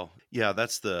 Well, yeah,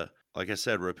 that's like I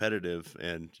said, repetitive,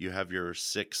 and you have your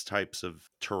 6 types of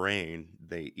terrain.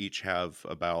 They each have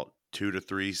about 2 to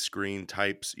 3 screen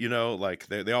types, like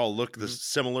they all look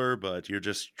similar, but you're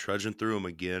just trudging through them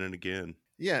again and again.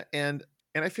 Yeah, and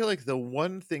I feel like the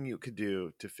one thing you could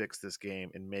do to fix this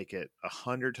game and make it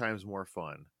 100 times more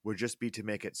fun would just be to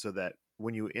make it so that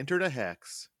when you entered a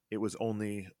hex, it was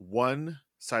only one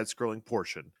side-scrolling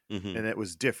portion, and it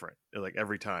was different, like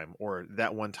every time, or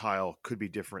that one tile could be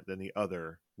different than the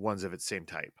other ones of its same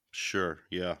type. Sure,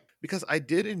 yeah. Because I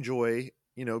did enjoy,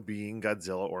 being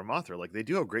Godzilla or Mothra. Like, they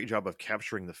do a great job of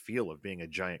capturing the feel of being a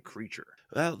giant creature.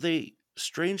 Well, they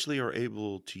strangely are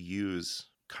able to use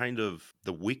kind of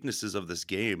the weaknesses of this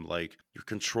game. Like, your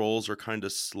controls are kind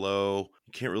of slow.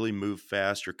 You can't really move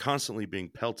fast. You're constantly being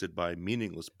pelted by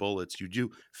meaningless bullets. You do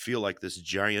feel like this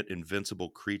giant invincible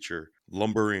creature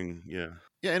lumbering. Yeah,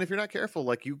 and if you're not careful,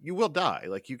 like, you will die.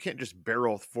 Like, you can't just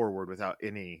barrel forward without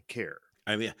any care.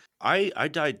 I mean, I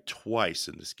died twice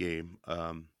in this game.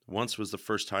 Once was the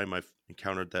first time I've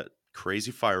encountered that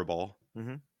crazy fireball,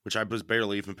 which I was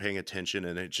barely even paying attention,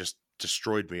 and it just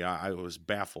destroyed me. I was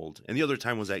baffled. And the other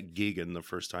time was at Gigan, the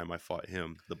first time I fought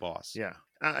him, the boss. Yeah.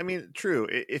 I mean, true.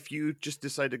 If you just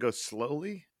decide to go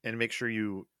slowly and make sure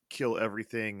you kill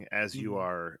everything as you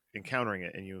are encountering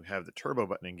it and you have the turbo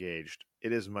button engaged,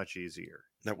 it is much easier.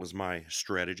 That was my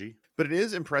strategy. But it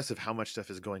is impressive how much stuff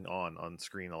is going on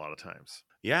screen a lot of times.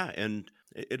 Yeah, and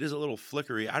it is a little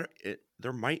flickery.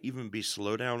 There might even be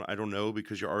slowdown. I don't know,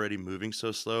 because you're already moving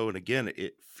so slow. And again,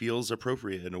 it feels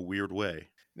appropriate in a weird way.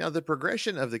 Now, the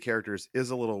progression of the characters is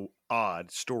a little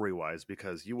odd story-wise,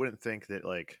 because you wouldn't think that,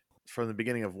 like, from the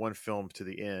beginning of one film to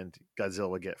the end, Godzilla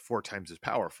would get 4 times as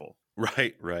powerful.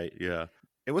 Right, yeah.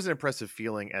 It was an impressive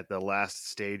feeling at the last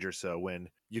stage or so when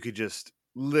you could just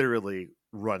literally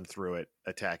run through it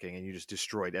attacking, and you just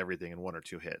destroyed everything in 1 or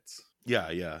 2 hits.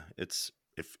 Yeah. It's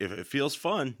if it feels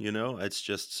fun, it's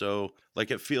just so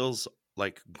like it feels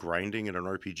like grinding in an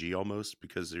RPG almost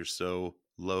because they're so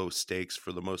low stakes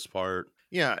for the most part.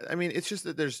 Yeah, I mean, it's just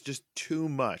that there's just too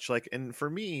much. Like, and for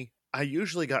me, I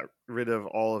usually got rid of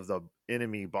all of the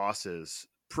enemy bosses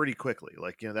pretty quickly.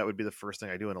 Like, that would be the first thing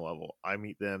I do in a level. I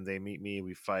meet them, they meet me,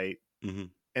 we fight. Hmm.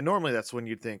 And normally that's when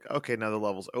you'd think, okay, now the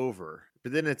level's over.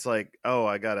 But then it's like, oh,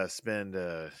 I gotta spend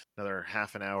another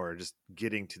half an hour just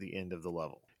getting to the end of the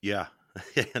level. Yeah.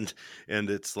 and and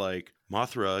it's like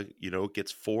Mothra,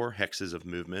 gets 4 hexes of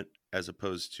movement as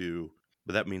opposed to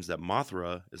but that means that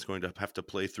Mothra is going to have to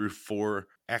play through 4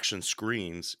 action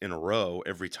screens in a row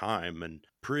every time. And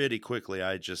pretty quickly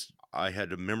I had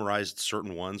to memorize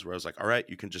certain ones where I was like, all right,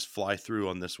 you can just fly through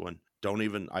on this one. Not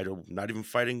even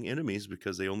fighting enemies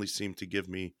because they only seem to give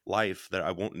me life that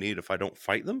I won't need if I don't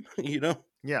fight them,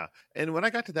 Yeah. And when I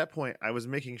got to that point, I was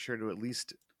making sure to at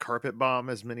least carpet bomb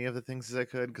as many of the things as I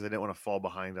could because I didn't want to fall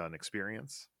behind on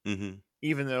experience. Mm-hmm.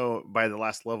 Even though by the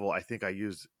last level, I think I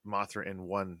used Mothra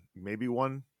in maybe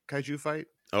one kaiju fight.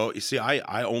 Oh, you see,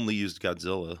 I only used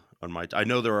Godzilla on my. I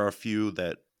know there are a few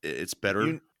that it's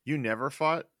better. You never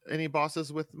fought any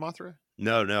bosses with Mothra?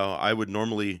 No. I would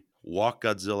normally walk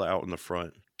Godzilla out in the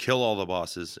front, kill all the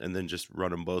bosses, and then just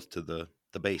run them both to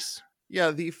the base. Yeah,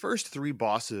 the first 3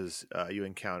 bosses you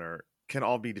encounter can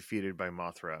all be defeated by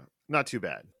Mothra. Not too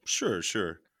bad. Sure.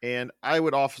 And I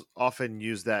would often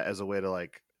use that as a way to,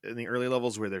 like, in the early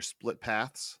levels where there's split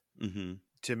paths, Mm-hmm.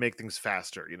 to make things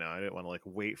faster. I didn't want to like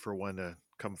wait for one to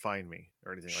come find me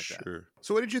or anything like that. Sure.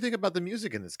 So what did you think about the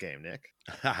music in this game, Nick?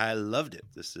 I loved it.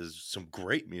 This is some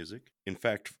great music. In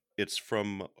fact, it's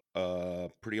from a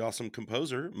pretty awesome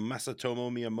composer,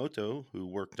 Masatomo Miyamoto, who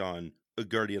worked on A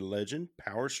Guardian Legend,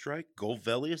 Power Strike,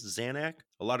 Golvelius, Xanac,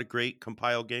 a lot of great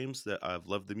compile games that I've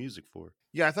loved the music for.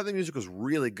 Yeah, I thought the music was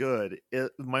really good.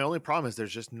 My only problem is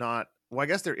there's just not, well, I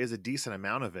guess there is a decent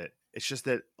amount of it. It's just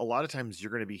that a lot of times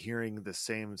you're going to be hearing the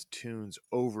same tunes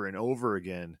over and over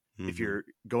again if Mm-hmm. you're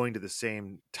going to the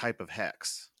same type of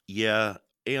hex. Yeah,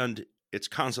 and it's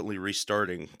constantly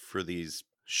restarting for these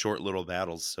short little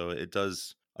battles, so it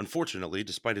does, unfortunately,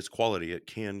 despite its quality, it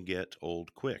can get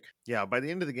old quick. Yeah, by the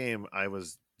end of the game, I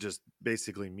was just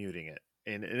basically muting it.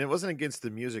 And it wasn't against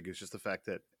the music. It's just the fact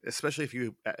that, especially if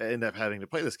you end up having to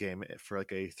play this game for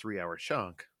like a 3-hour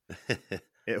chunk,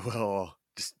 it will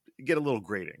just get a little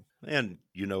grating. And,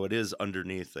 it is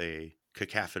underneath a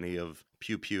cacophony of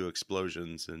pew pew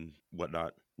explosions and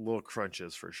whatnot, Little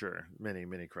crunches for sure. Many,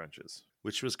 many crunches.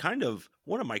 which was kind of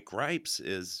one of my gripes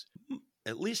is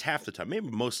at least half the time, maybe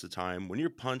most of the time, when you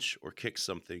punch or kick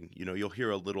something, you'll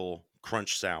hear a little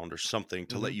crunch sound or something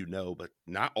to let you know, but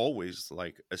not always.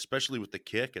 Like, especially with the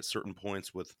kick at certain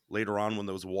points with later on when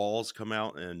those walls come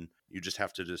out and you just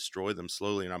have to destroy them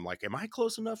slowly. And I'm like, am I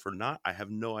close enough or not? I have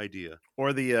no idea.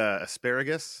 Or the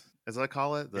asparagus, as I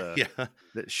call it, Yeah.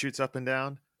 that shoots up and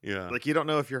down. Yeah. Like, you don't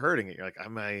know if you're hurting it. You're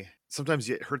like, sometimes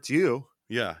it hurts you,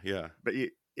 Yeah. but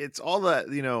it's all that,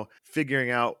 figuring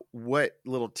out what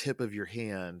little tip of your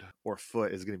hand or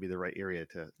foot is going to be the right area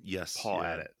to Yes. paw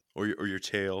yeah. at it. Or your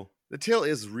tail. The tail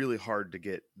is really hard to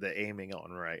get the aiming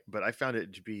on right, but I found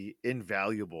it to be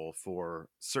invaluable for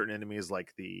certain enemies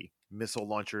like the missile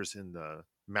launchers in the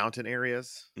mountain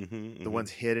areas, the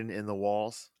ones hidden in the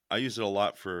walls. I use it a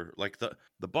lot for like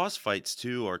the boss fights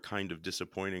too are kind of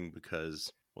disappointing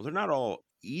because they're not all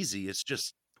easy. It's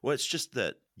just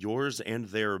that yours and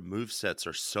their move sets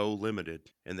are so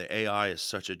limited and the AI is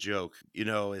such a joke.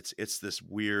 It's this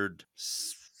weird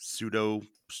pseudo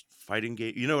fighting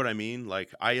game. You know what I mean?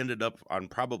 Like I ended up on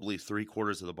probably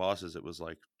 3/4 of the bosses. It was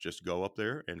like just go up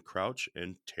there and crouch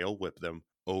and tail whip them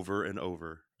over and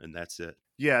over, and that's it.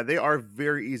 Yeah, they are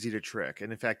very easy to trick.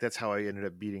 And in fact, that's how I ended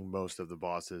up beating most of the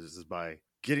bosses, is by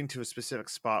getting to a specific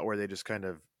spot where they just kind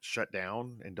of shut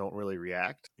down and don't really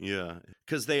react. Yeah,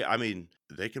 because they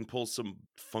can pull some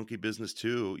funky business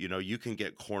too. You can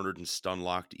get cornered and stun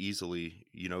locked easily.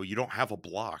 You don't have a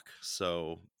block,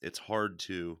 so it's hard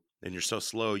to. And you're so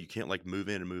slow, you can't like move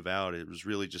in and move out. It was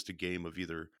really just a game of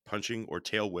either punching or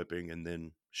tail whipping, and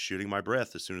then shooting my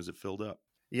breath as soon as it filled up.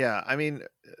 Yeah, I mean,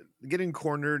 getting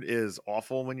cornered is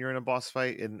awful when you're in a boss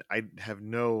fight, and I have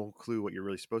no clue what you're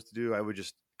really supposed to do. I would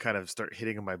just kind of start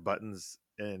hitting my buttons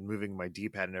and moving my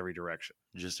D-pad in every direction.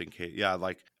 Just in case. Yeah,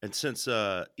 and since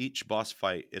each boss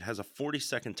fight, it has a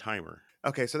 40-second timer.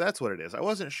 Okay, so that's what it is. I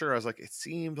wasn't sure. I was like, it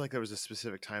seemed like there was a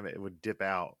specific time it would dip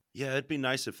out. Yeah, it'd be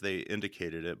nice if they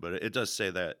indicated it, but it does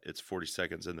say that it's 40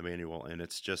 seconds in the manual, and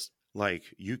it's just like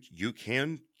you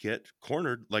can get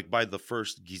cornered like by the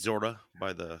first Gizora,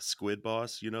 by the squid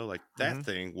boss, like that Hmm.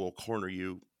 thing will corner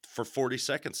you for 40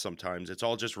 seconds sometimes. It's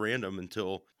all just random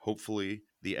until hopefully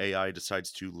the AI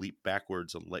decides to leap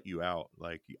backwards and let you out.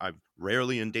 Like I'm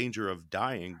rarely in danger of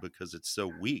dying because it's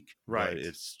so weak, but Right.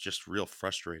 it's just real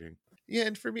frustrating. Yeah,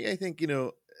 and for me, I think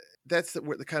that's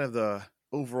where the kind of the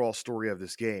overall story of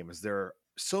this game is. There are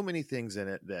so many things in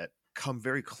it that come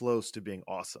very close to being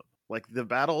awesome. Like the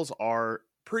battles are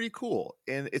pretty cool,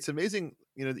 and it's amazing,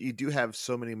 that you do have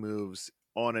so many moves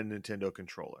on a Nintendo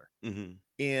controller. Hmm.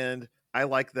 And I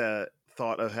like the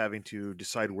thought of having to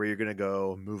decide where you're going to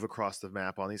go, move across the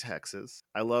map on these hexes.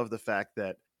 I love the fact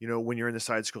that, when you're in the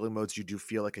side scrolling modes, you do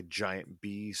feel like a giant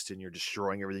beast and you're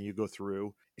destroying everything you go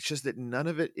through. It's just that none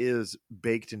of it is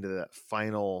baked into that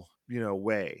final,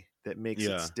 way that makes it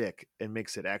Yeah. stick and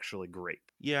makes it actually great.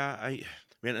 Yeah,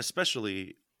 man,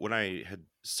 especially when I had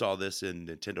saw this in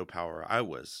Nintendo Power, I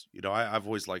was, I've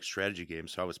always liked strategy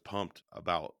games, so I was pumped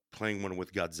about playing one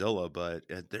with Godzilla, but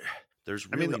there's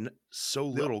I mean, really so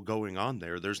the little going on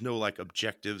there. There's no like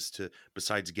objectives to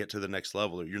besides get to the next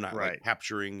level. You're not like right.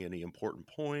 capturing any important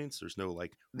points. There's no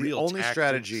like The real only tactics.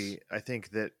 strategy I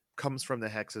think that comes from the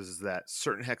hexes is that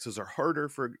certain hexes are harder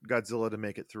for Godzilla to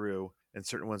make it through, and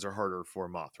certain ones are harder for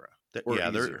Mothra or Yeah,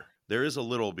 easier. there is a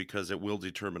little because it will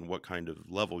determine what kind of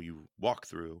level you walk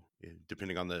through,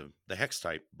 depending on the hex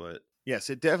type. But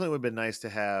Yes, it definitely would have been nice to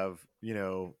have,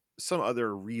 some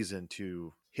other reason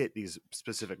to hit these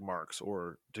specific marks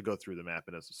or to go through the map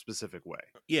in a specific way.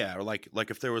 yeah, or like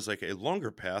if there was like a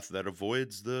longer path that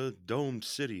avoids the domed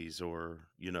cities or,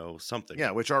 something.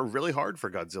 Yeah, which are really hard for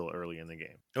Godzilla early in the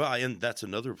game. Well, and that's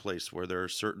another place where there are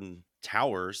certain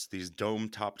towers, these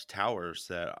dome-topped towers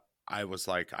that I was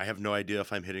like, I have no idea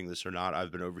if I'm hitting this or not.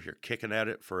 I've been over here kicking at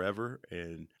it forever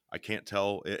and I can't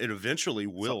tell. It eventually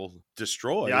So, will yeah,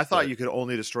 destroy, I thought but you could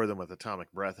only destroy them with atomic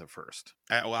breath at first.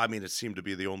 well, I mean, it seemed to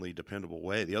be the only dependable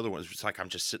way. The other one's just like I'm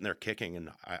just sitting there kicking, and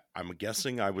I'm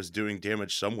guessing I was doing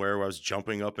damage somewhere where I was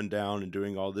jumping up and down and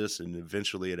doing all this, and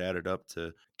eventually it added up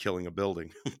to killing a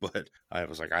building. But I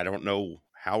was like, I don't know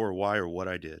how or why or what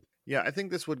I did. Yeah, I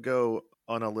think this would go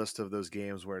on a list of those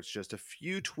games where it's just a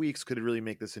few tweaks could really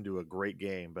make this into a great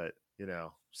game, but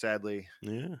sadly,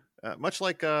 Yeah. much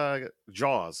like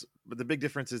Jaws, but the big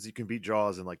difference is you can beat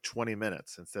Jaws in like 20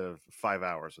 minutes instead of 5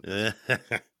 hours with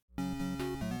this.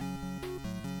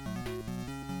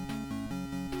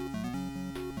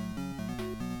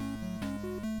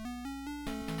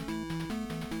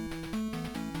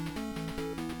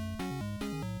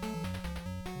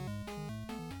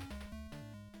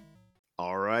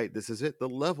 All right, this is it, the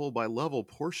level by level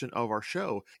portion of our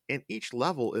show. And each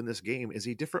level in this game is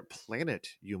a different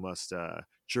planet you must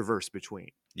traverse between.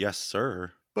 Yes,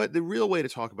 sir. But the real way to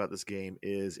talk about this game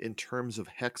is in terms of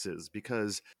hexes,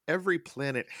 because every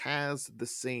planet has the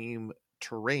same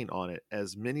terrain on it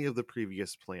as many of the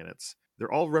previous planets.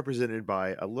 They're all represented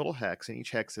by a little hex, and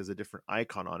each hex has a different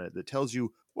icon on it that tells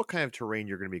you what kind of terrain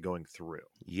you're going to be going through.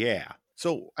 Yeah.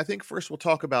 So I think first we'll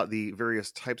talk about the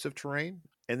various types of terrain,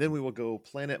 and then we will go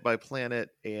planet by planet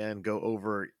and go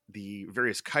over the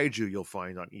various kaiju you'll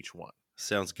find on each one.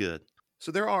 Sounds good.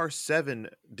 So there are 7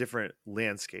 different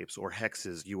landscapes or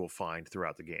hexes you will find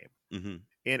throughout the game. Hmm.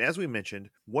 And as we mentioned,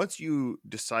 once you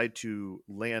decide to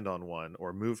land on one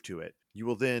or move to it, you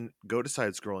will then go to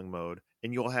side scrolling mode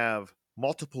and you'll have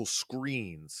multiple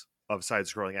screens of side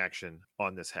scrolling action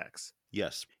on this hex.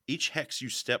 Yes. Each hex you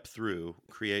step through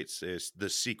creates the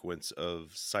sequence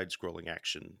of side-scrolling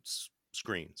action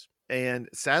screens. And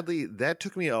sadly, that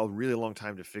took me a really long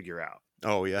time to figure out.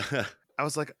 Oh, yeah. I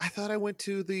was like, I thought I went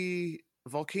to the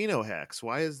volcano hex.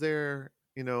 Why is there,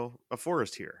 a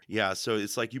forest here? Yeah, so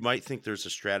it's like you might think there's a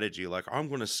strategy like I'm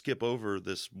going to skip over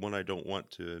this one I don't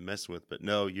want to mess with, but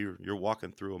no, you're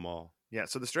walking through them all. Yeah,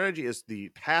 so the strategy is the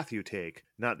path you take,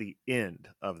 not the end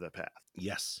of the path.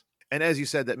 Yes. And as you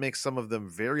said, that makes some of them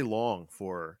very long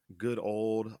for good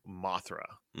old Mothra.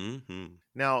 Hmm.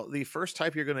 Now, the first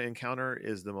type you're going to encounter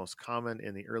is the most common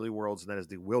in the early worlds, and that is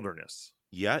the wilderness.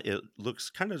 Yeah, it looks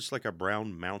kind of just like a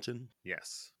brown mountain.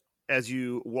 Yes. As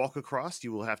you walk across,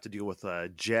 you will have to deal with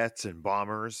jets and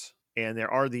bombers. And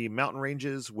there are the mountain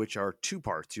ranges, which are 2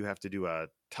 parts. You have to do a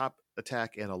top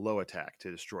attack and a low attack to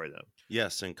destroy them.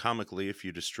 Yes, and comically, if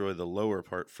you destroy the lower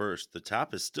part first, the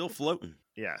top is still floating.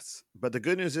 Yes. But the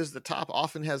good news is the top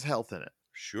often has health in it.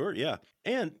 Sure, yeah.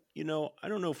 And, I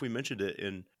don't know if we mentioned it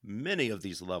in many of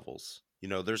these levels.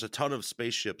 There's a ton of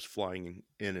spaceships flying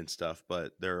in and stuff,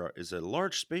 but there is a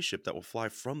large spaceship that will fly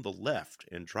from the left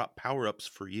and drop power-ups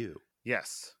for you.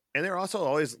 Yes. And there are also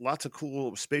always lots of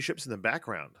cool spaceships in the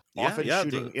background, Yeah, often yeah,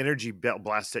 shooting energy belt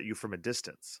blasts at you from a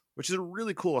distance, which is a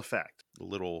really cool effect. the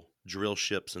little drill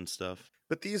ships and stuff.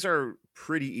 But these are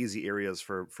pretty easy areas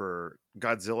for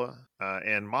Godzilla,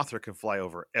 and Mothra can fly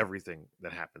over everything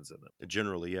that happens in them.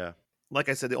 Generally, yeah. Like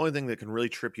I said, the only thing that can really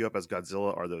trip you up as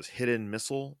Godzilla are those hidden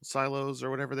missile silos or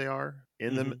whatever they are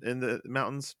in Mhm. the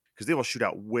mountains, because they will shoot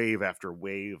out wave after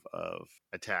wave of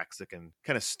attacks that can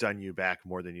kind of stun you back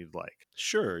more than you'd like.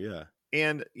 Sure, yeah.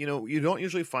 And you don't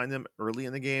usually find them early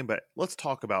in the game, but let's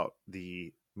talk about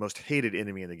the most hated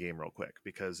enemy in the game real quick,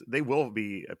 because they will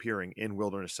be appearing in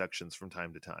wilderness sections from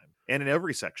time to time, and in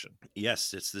every section.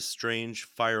 Yes, it's this strange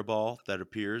fireball that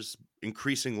appears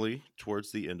increasingly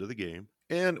towards the end of the game.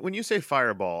 And when you say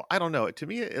fireball, I don't know. To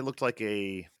me, it looked like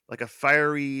a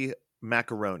fiery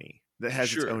macaroni that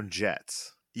has its Sure. own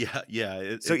jets. Yeah,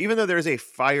 yeah. So even though there's a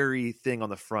fiery thing on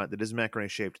the front that is macaroni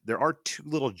shaped, there are two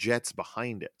little jets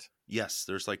behind it. Yes,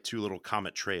 there's like two little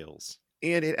comet trails.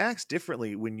 And it acts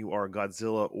differently when you are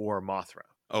Godzilla or Mothra.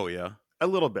 Oh, yeah. A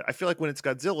little bit. I feel like when it's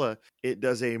Godzilla, it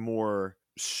does a more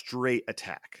straight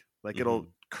attack. Like it'll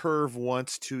curve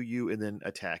once to you and then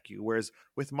attack you. Whereas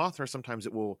with Mothra, sometimes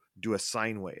it will do a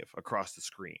sine wave across the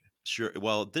screen. Sure.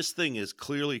 Well, this thing is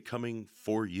clearly coming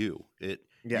for you. You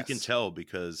can Yes. tell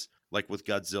because, like with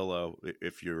Godzilla,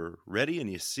 if you're ready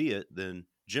and you see it, then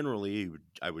generally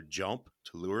I would jump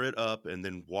to lure it up and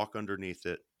then walk underneath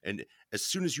it. And as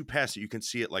soon as you pass it, you can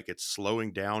see it like it's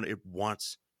slowing down. It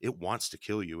wants to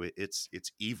kill you. It's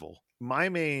evil. My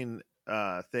main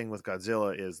thing with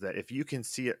Godzilla is that if you can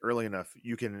see it early enough,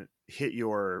 you can hit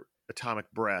your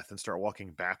atomic breath and start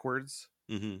walking backwards.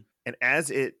 Hmm. And as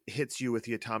it hits you with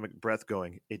the atomic breath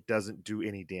going, it doesn't do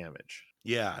any damage.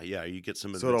 Yeah, yeah. You get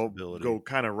some So it'll invincibility. go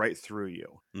kind of right through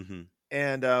you. Hmm.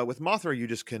 And with Mothra, you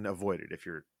just can avoid it if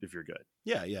you're good.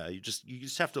 Yeah, yeah. You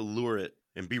just have to lure it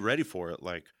and be ready for it.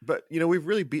 Like, But we've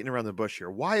really beaten around the bush here.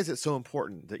 Why is it so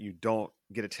important that you don't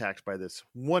get attacked by this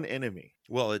one enemy?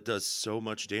 well, it does so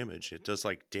much damage. It does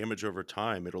like damage over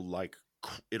time.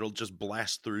 It'll just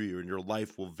blast through you, and your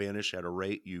life will vanish at a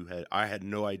rate I had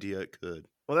no idea it could.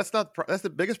 Well, that's the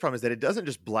biggest problem, is that it doesn't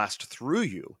just blast through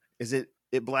you. Is it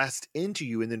blasts into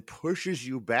you and then pushes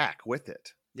you back with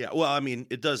it. Yeah, well, I mean,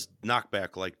 it does knock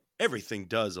back like everything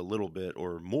does a little bit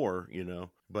or more,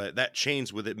 but that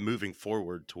chains with it moving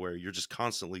forward to where you're just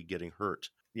constantly getting hurt.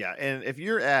 Yeah, and if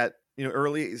you're at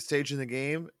early stage in the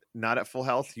game, not at full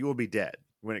health, you will be dead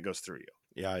when it goes through you.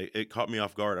 Yeah, it caught me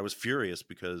off guard. I was furious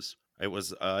because it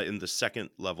was in the second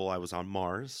level. I was on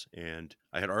Mars, and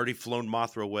I had already flown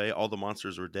Mothra away. All the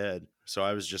monsters were dead. So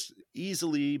I was just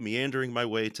easily meandering my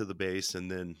way to the base,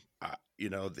 and then,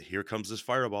 here comes this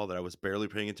fireball that I was barely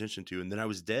paying attention to, and then I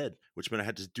was dead, which meant I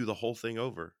had to do the whole thing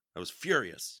over. I was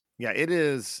furious. Yeah, it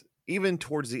is, even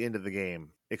towards the end of the game,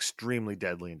 extremely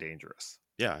deadly and dangerous.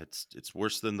 Yeah, it's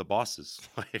worse than the bosses.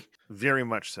 Like, Very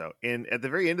much so. And at the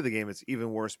very end of the game, it's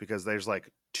even worse because there's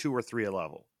like 2 or 3 a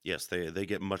level. yes, they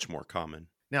get much more common.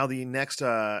 Now, the next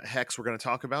hex we're going to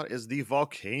talk about is the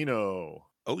volcano.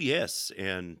 Oh, yes.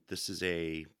 And this is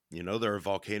there are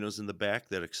volcanoes in the back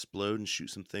that explode and shoot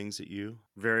some things at you.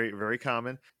 Very, very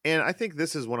common. And I think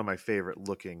this is one of my favorite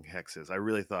looking hexes. I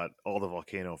really thought all the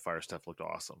volcano fire stuff looked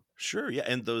awesome. Sure, yeah.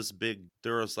 And there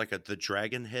was like the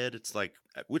dragon head. It's like,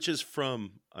 which is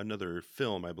from another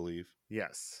film, I believe.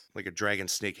 Yes. Like a dragon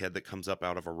snake head that comes up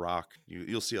out of a rock.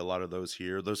 You'll see a lot of those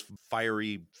here. Those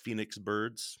fiery phoenix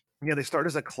birds. Yeah, they start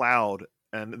as a cloud,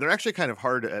 and they're actually kind of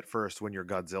hard at first when you're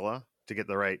Godzilla to get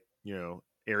the right,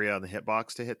 area on the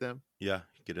hitbox to hit them. Yeah,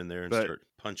 get in there and But start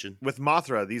punching. with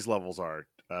Mothra, these levels are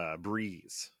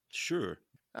breeze. Sure.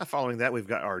 Following that, we've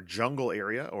got our jungle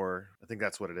area, or I think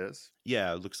that's what it is.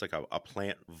 Yeah, it looks like a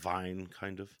plant vine,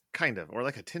 kind of. Kind of, or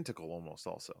like a tentacle almost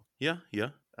also. Yeah, yeah.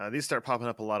 These start popping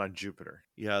up a lot on Jupiter.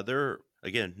 Yeah, they're,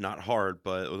 again, not hard,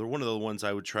 but they're one of the ones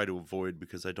I would try to avoid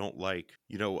because I don't like,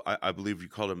 I believe you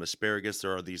called them asparagus.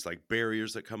 There are these like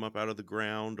barriers that come up out of the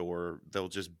ground, or they'll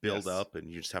just build Yes. up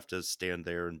and you just have to stand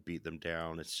there and beat them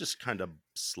down. It's just kind of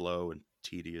slow and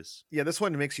tedious. Yeah, this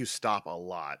one makes you stop a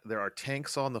lot. There are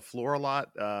tanks on the floor a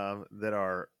lot that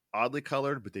are oddly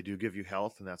colored, but they do give you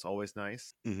health, and that's always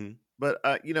nice. Mm-hmm. But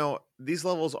these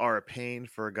levels are a pain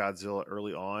for Godzilla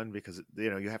early on because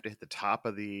you have to hit the top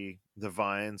of the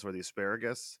vines or the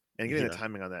asparagus, and getting the Yeah.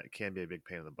 timing on that can be a big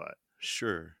pain in the butt.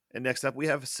 Sure. And next up, we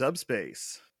have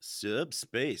Subspace.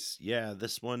 Subspace. Yeah,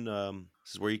 this one,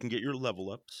 this is where you can get your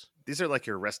level ups. These are like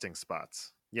your resting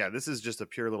spots. Yeah, this is just a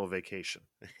pure little vacation.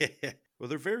 Well,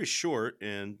 they're very short,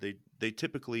 and they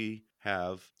typically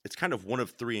have, it's kind of one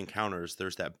of three encounters.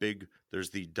 There's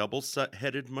the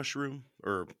double-headed mushroom,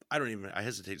 or I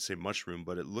hesitate to say mushroom,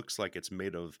 but it looks like it's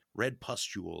made of red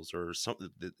pustules or something.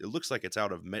 It looks like it's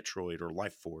out of Metroid or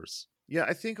Life Force. Yeah,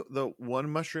 I think the one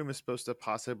mushroom is supposed to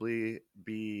possibly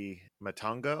be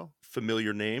Matango.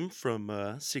 Familiar name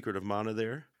from Secret of Mana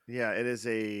there. Yeah, it is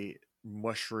a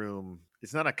mushroom.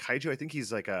 It's not a kaiju. I think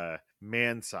he's like a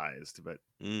man-sized, but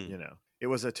it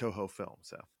was a Toho film,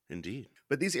 so. Indeed.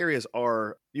 But these areas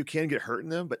you can get hurt in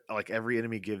them, but like every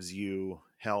enemy gives you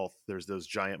health. There's those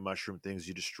giant mushroom things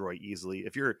you destroy easily.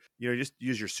 If you're, just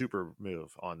use your super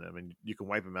move on them and you can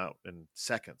wipe them out in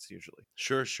seconds usually.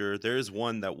 Sure. There is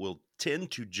one that will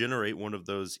tend to generate one of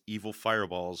those evil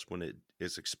fireballs when it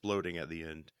is exploding at the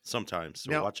end sometimes.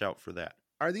 So watch out for that.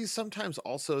 Are these sometimes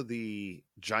also the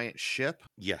giant ship?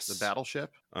 Yes. The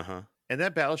battleship? Uh-huh. And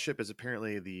that battleship is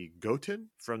apparently the Goten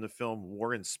from the film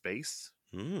War in Space.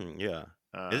 Yeah.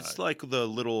 It's like the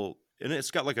little, and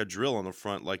it's got like a drill on the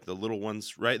front, like the little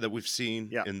ones, right, that we've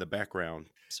seen in the background.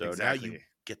 So exactly. Now you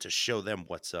get to show them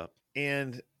what's up.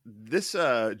 And this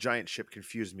giant ship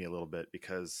confused me a little bit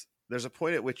because there's a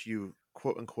point at which you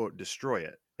quote unquote destroy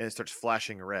it and it starts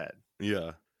flashing red.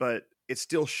 Yeah. But it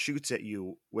still shoots at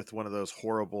you with one of those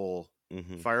horrible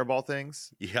fireball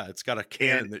things. Yeah, it's got a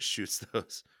cannon that shoots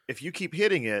those. If you keep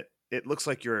hitting it, it looks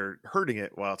like you're hurting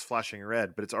it while it's flashing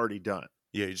red, but it's already done.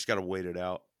 Yeah, you just got to wait it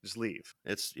out. Just leave.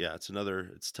 It's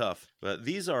tough. But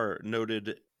these are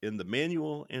noted in the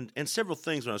manual and several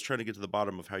things when I was trying to get to the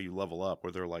bottom of how you level up,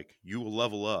 where they're like, you will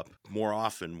level up more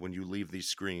often when you leave these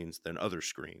screens than other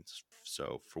screens.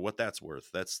 So for what that's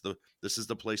worth, this is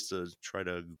the place to try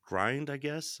to grind, I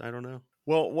guess. I don't know.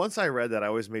 Well, once I read that, I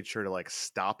always made sure to like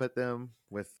stop at them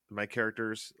with my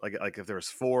characters. Like if there was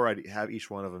 4, I'd have each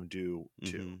one of them do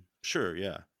 2. Sure,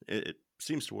 yeah. It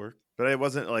seems to work. But it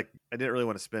wasn't like I didn't really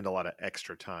want to spend a lot of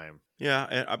extra time.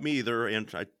 Yeah, me either, and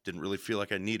I didn't really feel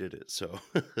like I needed it, so.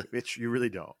 Which you really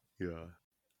don't. Yeah.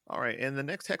 All right, and the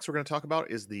next hex we're going to talk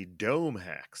about is the Dome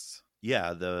Hex.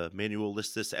 Yeah, the manual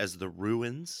lists this as the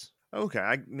Ruins.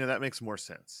 Okay, that makes more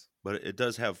sense. But it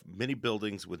does have many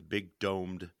buildings with big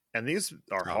domed. And these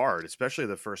are hard, especially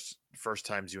the first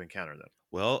times you encounter them.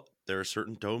 Well, there are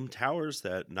certain dome towers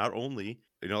that not only,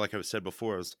 like I said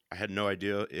before, I had no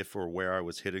idea if or where I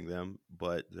was hitting them,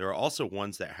 but there are also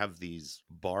ones that have these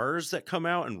bars that come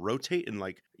out and rotate, and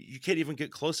like you can't even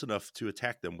get close enough to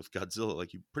attack them with Godzilla.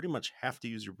 Like you pretty much have to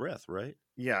use your breath, right?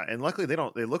 Yeah, and luckily they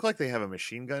don't. They look like they have a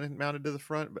machine gun mounted to the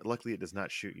front, but luckily it does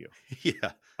not shoot you.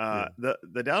 Yeah.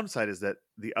 The downside is that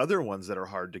the other ones that are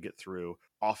hard to get through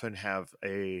often have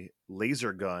a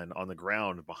laser gun on the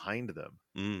ground behind them.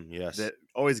 Yes. That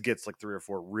always gets like 3 or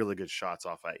 4 really good shots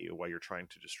off at you while you're trying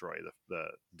to destroy the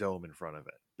dome in front of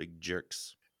it. Big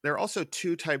jerks. There are also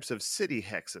 2 types of city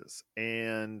hexes,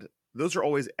 and those are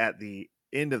always at the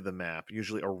end of the map,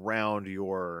 usually around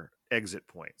your exit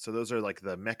point. So those are like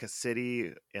the Mecha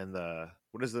City and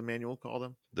what does the manual call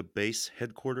them? The base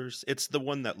headquarters. It's the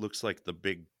one that looks like the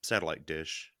big satellite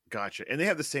dish. Gotcha. And they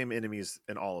have the same enemies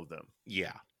in all of them.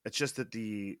 Yeah. It's just that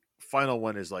the final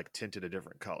one is like tinted a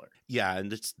different color. Yeah,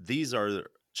 and these are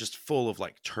just full of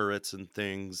like turrets and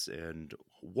things and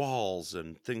walls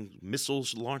and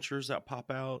missiles launchers that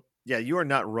pop out. Yeah, you are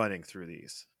not running through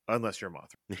these unless you're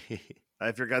Mothra.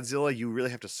 If you're Godzilla, you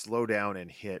really have to slow down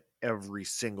and hit every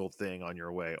single thing on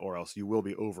your way, or else you will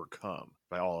be overcome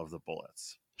by all of the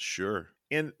bullets. Sure.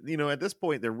 And, at this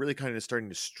point, they're really kind of starting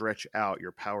to stretch out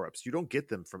your power-ups. You don't get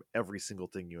them from every single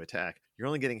thing you attack. You're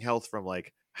only getting health from,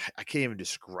 like, I can't even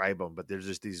describe them, but there's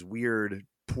just these weird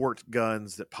port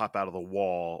guns that pop out of the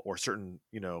wall, or certain,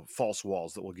 false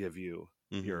walls that will give you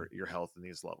your health in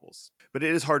these levels. But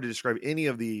it is hard to describe any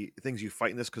of the things you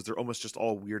fight in this because they're almost just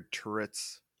all weird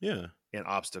turrets. Yeah. And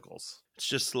obstacles. It's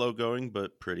just slow going,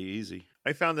 but pretty easy.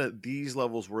 I found that these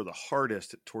levels were the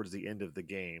hardest towards the end of the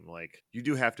game. Like, you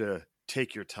do have to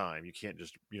take your time. You can't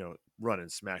just, run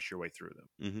and smash your way through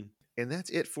them. And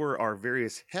that's it for our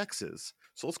various hexes.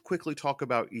 So let's quickly talk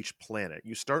about each planet.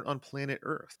 You start on planet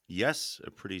Earth. Yes,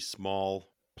 a pretty small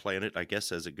planet, I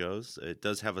guess, as it goes. It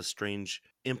does have a strange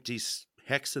empty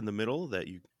hex in the middle that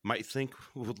you might think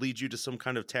would lead you to some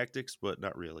kind of tactics, but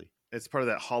not really. It's part of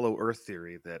that hollow Earth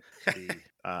theory that the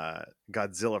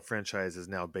Godzilla franchise is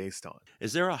now based on.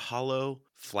 Is there a hollow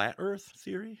flat Earth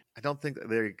theory? I don't think that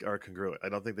they are congruent. I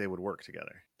don't think they would work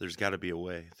together. There's got to be a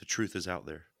way. The truth is out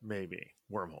there. Maybe.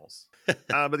 Wormholes.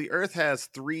 But the Earth has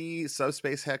 3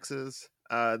 subspace hexes.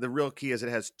 The real key is it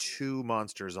has 2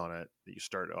 monsters on it that you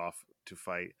start off to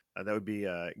fight. That would be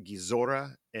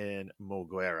Gizora and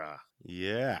Moguera.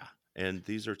 Yeah. And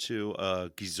these are two.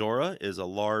 Ghidorah is a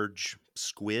large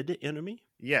squid enemy.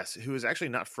 Yes, who is actually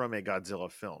not from a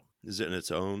Godzilla film. Is it in its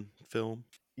own film?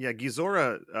 Yeah,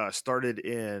 Ghidorah started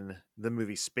in the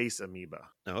movie Space Amoeba,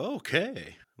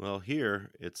 Okay. Well,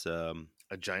 here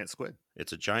a giant squid.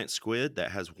 it's a giant squid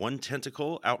that has one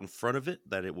tentacle out in front of it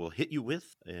that it will hit you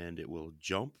with, and it will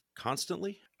jump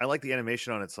constantly. I like the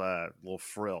animation on its little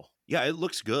frill. Yeah, it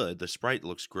looks good. The sprite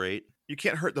looks great. You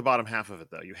can't hurt the bottom half of it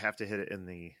though. You have to hit it in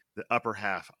the upper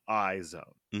half eye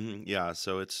zone. Yeah,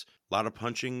 so it's a lot of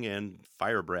punching and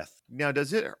fire breath. Now,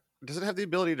 does it have the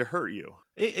ability to hurt you?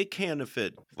 It can, if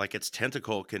it, like, its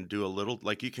tentacle can do a little,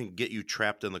 like, you can get you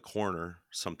trapped in the corner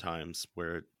sometimes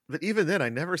where But even then, I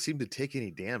never seem to take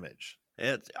any damage.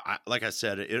 like I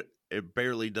said, it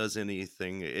barely does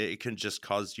anything. It can just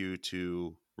cause you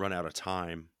to run out of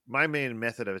time. My main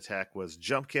method of attack was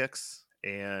jump kicks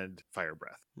and fire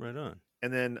breath. Right on.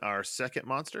 And then our second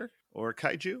monster, or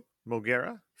kaiju,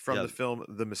 Mogera, from Yeah. the film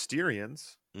The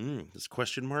Mysterians. Is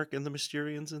question mark in the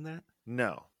Mysterians in that?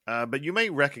 No. But you may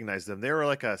recognize them. They were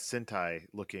like a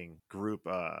Sentai-looking group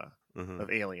Mhm.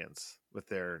 of aliens with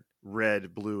their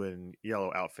red, blue, and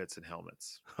yellow outfits and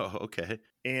helmets. Oh, okay.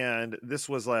 And this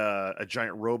was a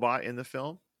giant robot in the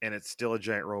film, and it's still a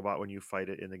giant robot when you fight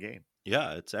it in the game.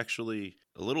 Yeah, it's actually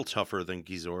a little tougher than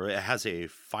Ghidorah. It has a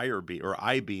fire beam or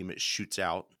eye beam it shoots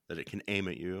out that it can aim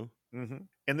at you.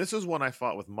 And this is one I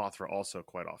fought with Mothra also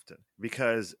quite often,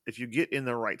 because if you get in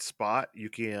the right spot, you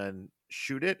can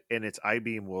shoot it, and its eye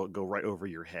beam will go right over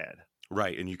your head.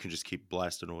 Right, and you can just keep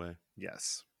blasting away.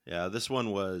 Yes. Yeah, this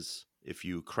one was, if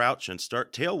you crouch and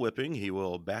start tail whipping, he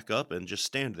will back up and just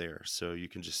stand there. So you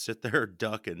can just sit there,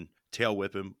 duck, and tail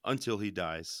whip him until he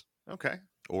dies. Okay.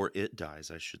 Or it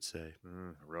dies, I should say.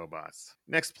 Robots.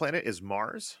 Next planet is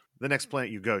Mars. The next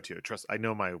planet you go to. Trust, I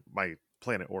know my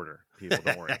planet order, people.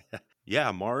 Don't worry.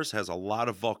 Yeah, Mars has a lot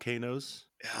of volcanoes.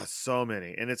 Yeah, so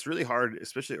many. And it's really hard,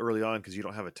 especially early on, because you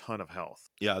don't have a ton of health.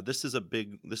 Yeah, this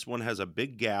one has a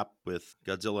big gap with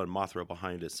Godzilla and Mothra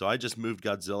behind it. So I just moved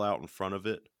Godzilla out in front of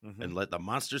it and let the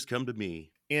monsters come to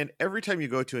me. And every time you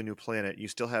go to a new planet, you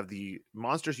still have the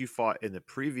monsters you fought in the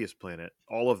previous planet,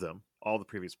 all of them, all the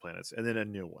previous planets, and then a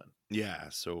new one. Yeah,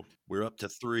 so we're up to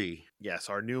 3. Yes,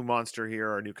 our new monster here,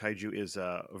 our new kaiju is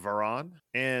Varan,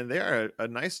 and they are a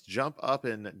nice jump up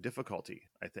in difficulty,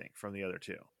 I think, from the other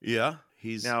two. Yeah,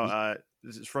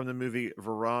 This is from the movie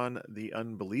Varan the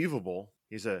Unbelievable.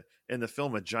 He's in the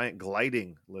film a giant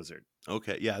gliding lizard.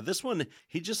 Okay, yeah, this one,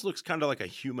 he just looks kind of like a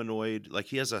humanoid, like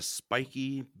he has a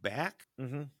spiky back.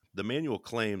 The manual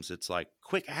claims it's like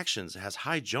quick actions, it has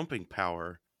high jumping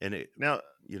power, and it, now,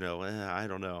 I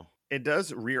don't know. It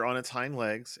does rear on its hind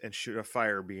legs and shoot a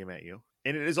fire beam at you.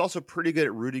 And it is also pretty good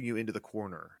at rooting you into the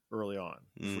corner early on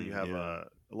before you have a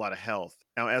lot of health.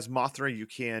 Now, as Mothra, you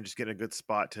can just get in a good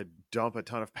spot to dump a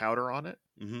ton of powder on it.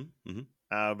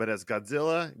 But as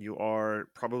Godzilla, you are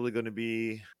probably going to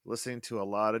be listening to a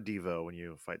lot of Devo when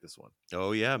you fight this one.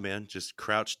 Oh, yeah, man. Just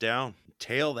crouch down,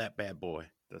 tail that bad boy.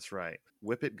 That's right.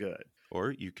 Whip it good.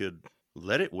 Or you could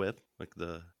let it whip, like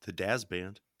the Daz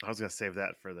band. I was going to save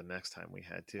that for the next time we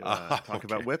had to talk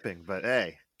about whipping. But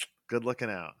hey, good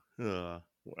looking out.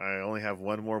 I only have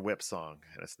one more whip song,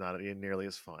 and it's not nearly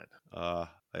as fun.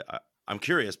 I'm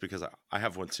curious because I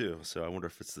have one too, so I wonder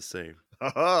if it's the same.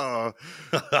 Oh,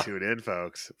 tune in,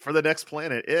 folks. For the next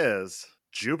planet is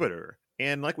Jupiter.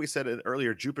 And like we said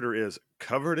earlier, Jupiter is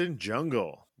covered in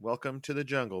jungle. Welcome to the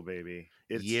jungle, baby.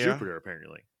 It's Jupiter,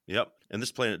 apparently. Yep. And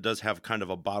this planet does have kind of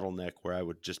a bottleneck where I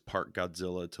would just park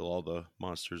Godzilla till all the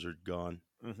monsters are gone.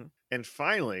 And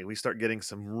finally, we start getting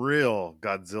some real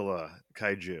Godzilla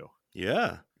kaiju.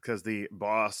 Yeah. Because the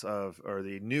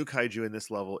the new kaiju in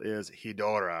this level is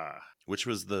Hedorah. Which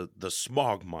was the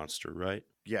smog monster, right?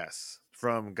 Yes.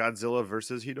 From Godzilla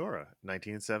versus Hedorah,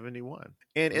 1971.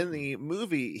 And in the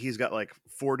movie, he's got like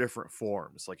 4 different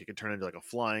forms. Like it can turn into like a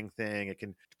flying thing. It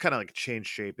can kind of like change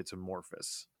shape. It's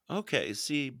amorphous. Okay,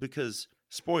 see, because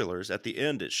spoilers, at the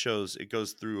end it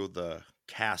goes through the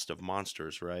cast of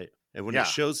monsters, right? And when it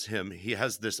shows him, he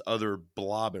has this other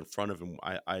blob in front of him.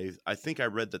 I think I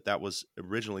read that was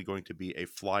originally going to be a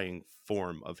flying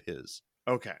form of his.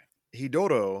 Okay.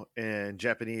 Hidoro in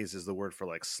Japanese is the word for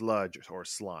like sludge or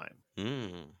slime.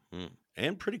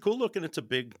 And pretty cool looking. It's a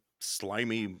big,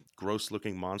 slimy, gross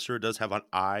looking monster. It does have an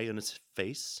eye in its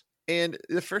face. And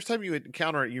the first time you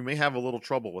encounter it, you may have a little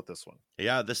trouble with this one.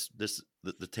 Yeah,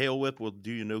 the tail whip will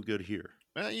do you no good here.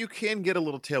 You can get a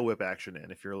little tail whip action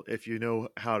in if you know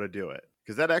how to do it,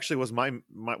 because that actually was my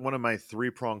one of my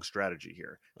 3-pronged strategy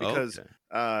here. Because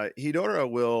Hedorah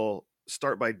will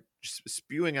start by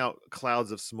spewing out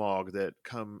clouds of smog that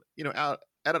come out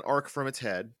at an arc from its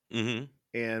head,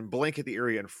 and blanket the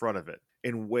area in front of it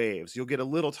in waves. You'll get a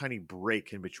little tiny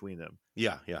break in between them.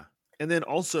 Yeah, yeah. And then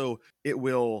also it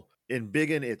will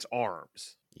embiggen its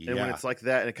arms. And when Yeah. it's like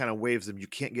that and it kind of waves them, you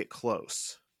can't get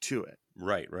close to it.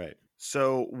 Right, right.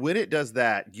 So when it does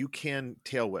that, you can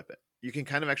tail whip it. You can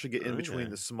kind of actually get in between Okay.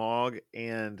 the smog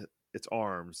and its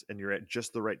arms, and you're at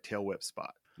just the right tail whip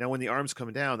spot. Now, when the arms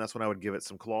come down, that's when I would give it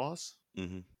some claws.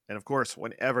 Mm-hmm. And of course,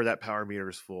 whenever that power meter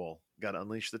is full, got to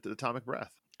unleash the atomic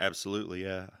breath. Absolutely,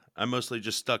 yeah. I mostly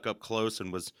just stuck up close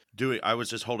and I was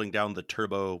just holding down the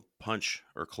turbo punch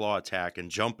or claw attack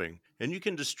and jumping. And you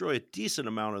can destroy a decent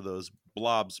amount of those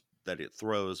blobs that it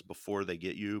throws before they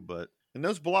get you, but And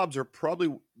those blobs are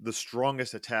probably the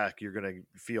strongest attack you're going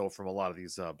to feel from a lot of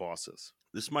these bosses.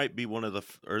 this might be one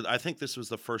of or I think this was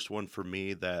the first one for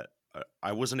me that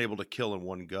I wasn't able to kill in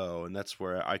one go. And that's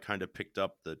where I kind of picked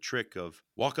up the trick of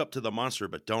walk up to the monster,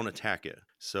 but don't attack it,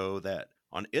 so that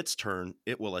on its turn,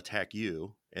 it will attack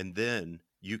you. And then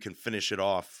you can finish it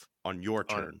off on your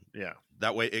turn. Yeah.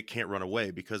 That way it can't run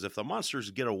away, because if the monsters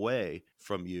get away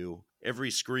from you, every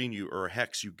screen or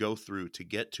hex you go through to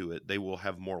get to it, they will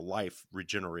have more life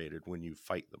regenerated when you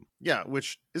fight them. Yeah,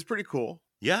 which is pretty cool.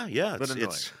 Yeah, But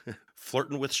it's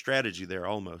flirting with strategy there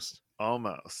almost.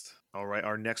 Almost. All right,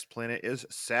 our next planet is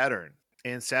Saturn.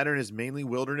 And Saturn is mainly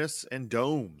wilderness and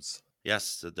domes.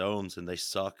 Yes, the domes, and they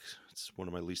suck. It's one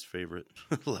of my least favorite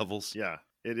levels. Yeah,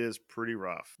 it is pretty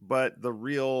rough. But the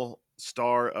real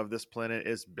star of this planet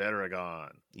is Baragon.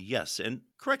 Yes, and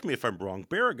correct me if I'm wrong,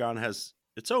 Baragon has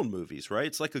its own movies, right?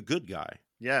 It's like a good guy.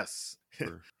 Yes.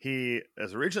 Or- He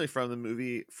is originally from the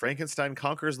movie Frankenstein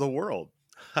Conquers the World.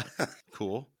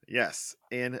 Cool. Yes.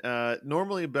 And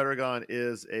normally Baragon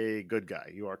is a good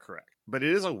guy. You are correct. But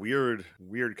it is a weird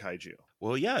kaiju.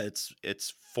 Well, yeah,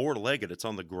 it's four-legged. It's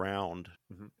on the ground.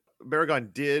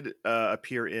 Baragon did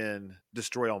appear in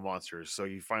Destroy All Monsters, so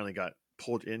you finally got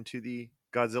pulled into the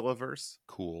Godzilla verse.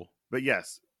 Cool. But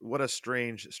yes, what a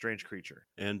strange creature.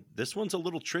 And this one's a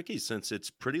little tricky since it's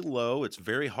pretty low. It's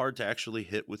very hard to actually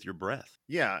hit with your breath.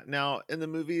 Yeah. Now in the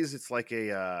movies, it's like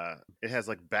it has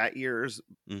like bat ears,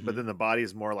 Mhm. but then the body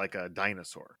is more like a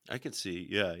dinosaur. I can see.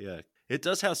 Yeah, yeah. It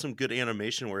does have some good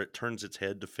animation where it turns its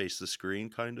head to face the screen,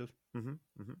 kind of.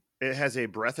 It has a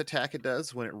breath attack. It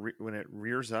does when it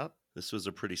rears up. This was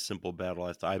a pretty simple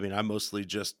battle. I mean, I mostly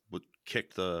just would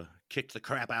kick the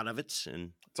crap out of it,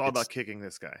 and It's all about kicking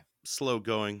this guy. slow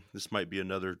going. This might be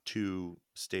another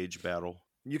 2-stage battle.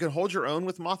 You can hold your own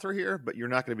with Mothra here, but you're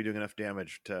not going to be doing enough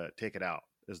damage to take it out.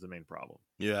 Is the main problem.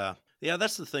 Yeah,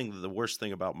 that's the thing. The worst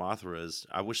thing about Mothra is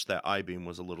I wish that I-beam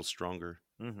was a little stronger.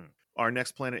 Our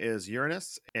next planet is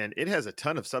Uranus, and it has a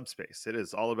ton of subspace. It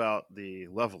is all about the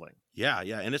leveling. Yeah,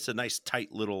 and it's a nice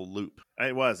tight little loop.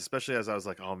 It was, especially as I was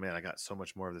like, oh man, I got so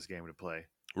much more of this game to play.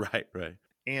 Right.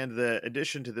 And the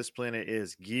addition to this planet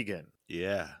is Gigan.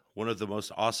 Yeah, one of the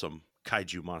most awesome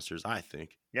kaiju monsters, I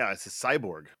think. Yeah, it's a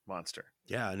cyborg monster.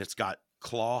 Yeah, and it's got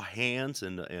claw hands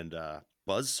and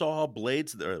buzzsaw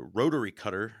blades, the rotary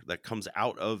cutter that comes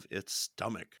out of its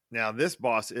stomach. Now, this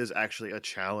boss is actually a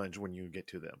challenge when you get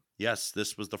to them. Yes,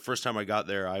 this was the first time I got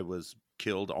there. I was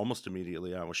killed almost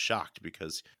immediately. I was shocked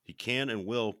because he can and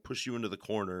will push you into the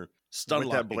corner, stun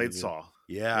with that locking blade you. saw.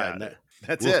 Yeah, and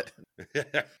That's Woof.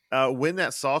 it. When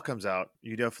that saw comes out,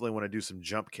 you definitely want to do some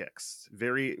jump kicks.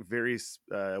 Very, very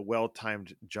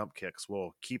well-timed jump kicks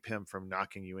will keep him from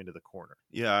knocking you into the corner.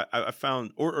 Yeah, I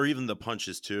found, or even the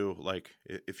punches too. Like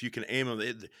if you can aim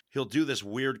him, he'll do this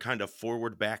weird kind of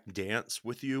forward back dance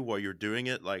with you while you're doing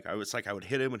it. Like I would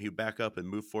hit him and he'd back up and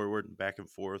move forward and back and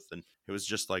forth, and it was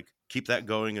just like keep that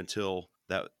going until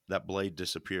that blade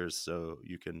disappears, so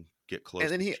you can get close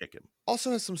And then and kick him.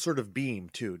 Also has some sort of beam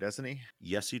too, doesn't he?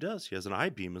 Yes, he does. He has an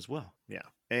I-beam as well. Yeah.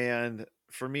 And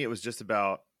for me, it was just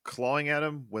about clawing at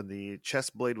him when the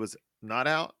chest blade was not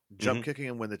out, jump kicking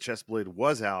him when the chest blade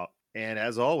was out, and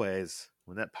as always,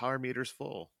 when that power meter's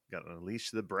full, got to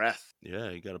unleash the breath. Yeah,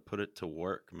 you got to put it to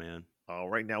work, man.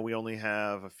 Right now, we only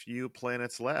have a few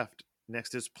planets left.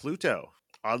 Next is Pluto.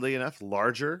 Oddly enough,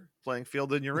 larger playing field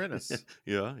than Uranus.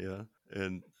 Yeah.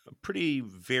 And a pretty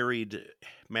varied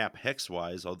map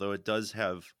hex-wise, although it does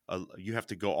have you have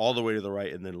to go all the way to the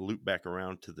right and then loop back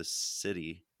around to the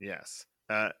city. Yes.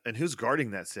 And who's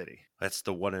guarding that city? That's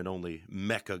the one and only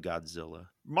Mecha Godzilla.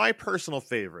 My personal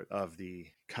favorite of the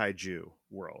kaiju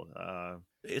world.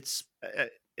 It's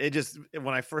It just,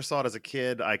 when I first saw it as a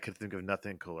kid, I could think of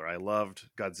nothing cooler. I loved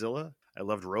Godzilla. I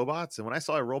loved robots. And when I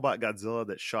saw a robot Godzilla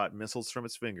that shot missiles from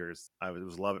its fingers, it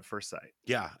was love at first sight.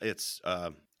 yeah, it's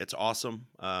awesome.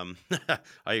 I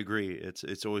agree.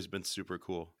 It's always been super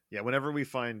cool. Yeah, whenever we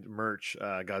find merch,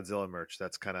 Godzilla merch,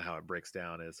 that's kind of how it breaks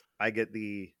down. Is I get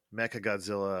the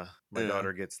Mechagodzilla. My Yeah.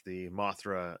 daughter gets the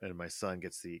Mothra, and my son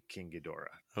gets the King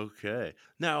Ghidorah. Okay.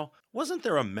 Now, wasn't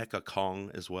there a Mecha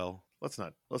Kong as well? Let's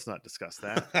not discuss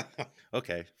that.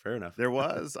 Okay, fair enough. There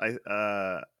was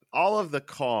all of the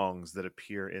Kongs that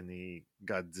appear in the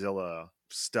Godzilla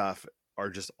stuff are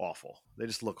just awful. They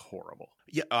just look horrible.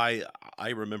 Yeah, I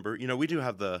remember. We do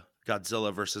have the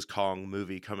Godzilla versus Kong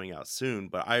movie coming out soon,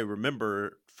 but I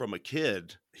remember from a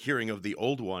kid hearing of the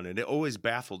old one, and it always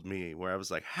baffled me. Where I was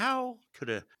like, how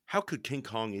could King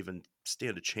Kong even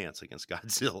stand a chance against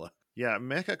Godzilla? Yeah,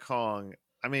 Mecha Kong.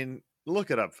 I mean,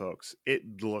 look it up, folks.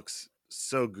 It looks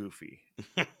so goofy.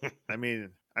 I mean,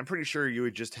 I'm pretty sure you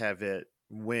would just have it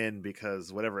win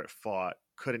because whatever it fought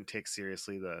couldn't take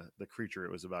seriously the creature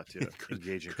it was about to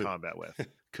engage in combat with.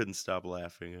 Couldn't stop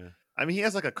laughing. Yeah. I mean, he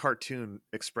has like a cartoon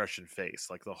expression face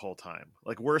like the whole time,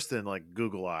 like worse than like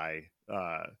Google Eye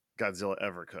Godzilla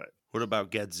ever could. What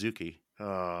about Gadzuki?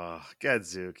 Oh,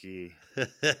 Gadzuki.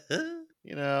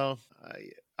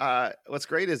 What's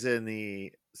great is in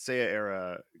the Seiya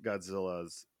era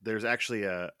Godzillas, there's actually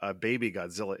a baby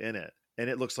Godzilla in it, and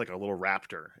it looks like a little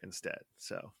raptor instead.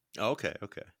 So okay.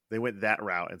 they went that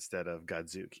route instead of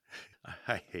Gadzuki.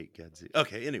 I hate Gadzuki.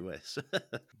 Okay, anyways.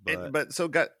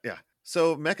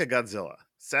 So Mecha Godzilla,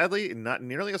 sadly, not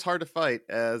nearly as hard to fight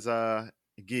as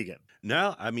Gigan.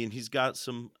 No, I mean, he's got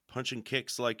some punching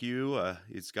kicks like you.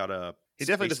 He's got a... He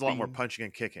definitely does a lot more punching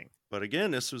and kicking. But again,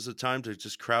 this was a time to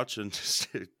just crouch and just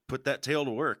put that tail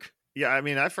to work. Yeah, I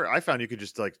mean, I found you could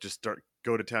just start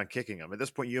go to town kicking him. At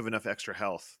this point, you have enough extra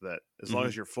health that as long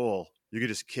as you're full, you could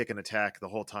just kick and attack the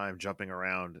whole time, jumping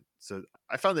around. So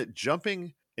I found that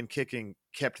jumping and kicking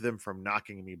kept them from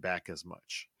knocking me back as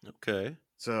much. Okay.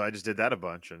 So I just did that a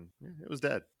bunch, and it was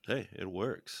dead. Hey, it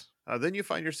works. Then you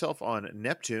find yourself on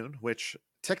Neptune, which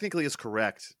technically is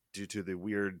correct due to the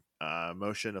weird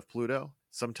motion of Pluto.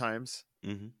 Sometimes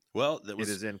well, it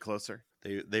is in closer.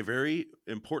 They very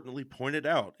importantly pointed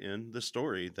out in the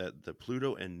story that the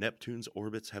Pluto and Neptune's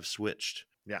orbits have switched.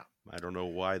 Yeah. I don't know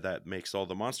why that makes all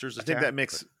the monsters attack. I think that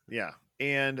makes,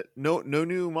 and no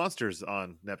new monsters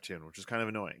on Neptune, which is kind of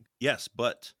annoying. Yes,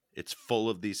 but it's full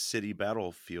of these city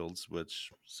battlefields,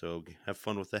 so have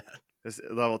fun with that. This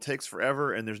level takes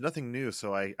forever, and there's nothing new,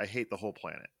 so I hate the whole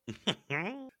planet.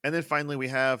 And then finally we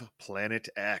have Planet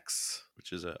X.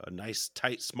 Which is a nice,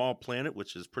 tight, small planet,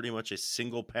 which is pretty much a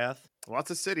single path.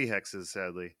 Lots of city hexes,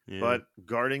 sadly. Yeah. But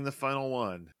guarding the final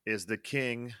one is the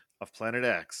king of Planet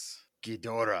X,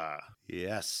 Ghidorah.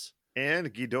 Yes.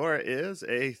 And Ghidorah is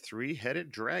a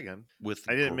 3-headed dragon.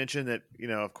 I didn't mention that,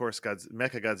 of course,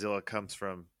 Mechagodzilla comes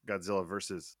from Godzilla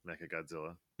versus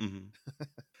Mechagodzilla. Mm-hmm.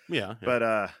 Yeah.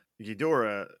 But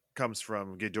Ghidorah comes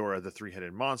from Ghidorah, the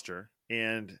 3-headed monster,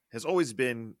 and has always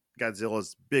been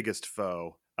Godzilla's biggest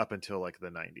foe up until like the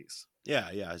 90s. Yeah,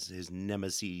 his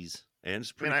nemesis. And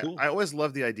it's pretty cool. I always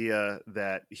loved the idea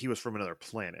that he was from another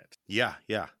planet. Yeah.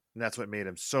 And that's what made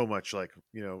him so much like,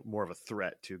 more of a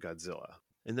threat to Godzilla.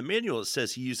 In the manual, it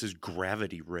says he uses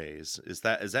gravity rays. Is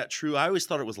that true? I always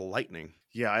thought it was lightning.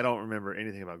 Yeah, I don't remember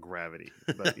anything about gravity,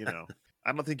 but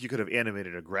I don't think you could have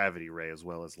animated a gravity ray as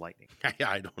well as lightning.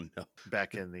 I don't know.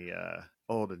 Back in the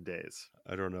olden days.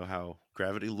 I don't know how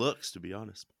gravity looks, to be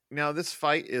honest. Now, this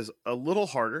fight is a little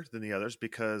harder than the others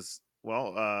because,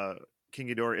 King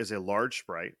Ghidorah is a large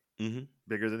sprite,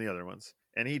 bigger than the other ones,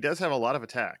 and he does have a lot of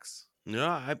attacks. No,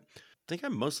 I think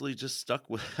I'm mostly just stuck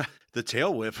with the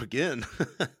tail whip again.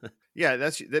 Yeah,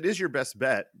 that is your best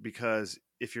bet because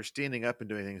if you're standing up and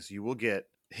doing things, you will get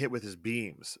hit with his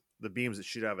beams, the beams that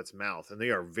shoot out of its mouth, and they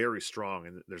are very strong,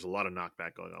 and there's a lot of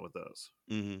knockback going on with those.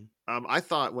 I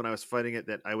thought when I was fighting it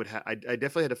that I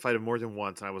definitely had to fight him more than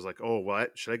once, and I was like, oh,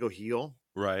 what? Should I go heal?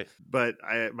 Right. But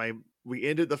we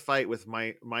ended the fight with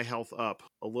my health up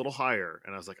a little higher,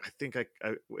 and I was like, I think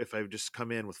if I just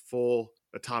come in with full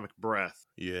atomic breath,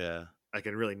 I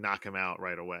can really knock him out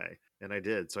right away. And I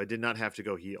did. So I did not have to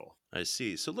go heal. I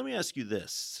see. So let me ask you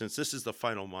this. Since this is the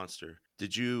final monster,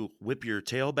 did you whip your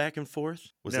tail back and forth?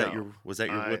 Was that your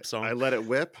whip song? I let it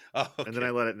whip, okay. And then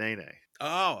I let it nay-nay.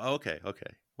 Oh, okay.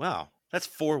 Wow. That's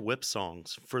 4 whip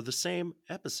songs for the same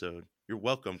episode. You're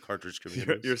welcome, Cartridge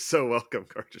Commandos. You're so welcome,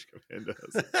 Cartridge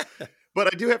Commandos. But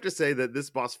I do have to say that this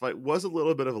boss fight was a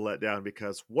little bit of a letdown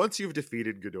because once you've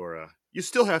defeated Ghidorah, you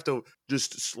still have to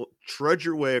just trudge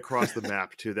your way across the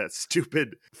map to that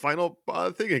stupid final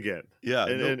thing again. Yeah.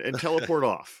 And teleport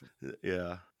off.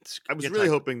 Yeah. I was really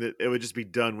hoping that it would just be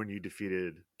done when you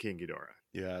defeated King Ghidorah.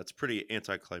 Yeah, it's pretty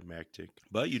anticlimactic.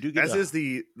 But you do get is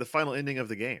the final ending of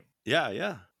the game.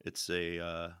 Yeah. It's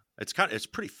it's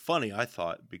pretty funny, I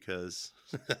thought, because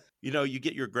you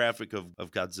get your graphic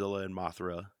of Godzilla and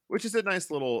Mothra. Which is a nice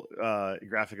little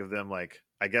graphic of them like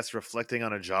I guess reflecting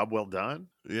on a job well done.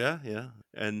 Yeah, yeah.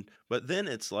 But then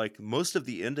it's like most of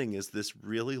the ending is this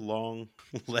really long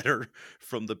letter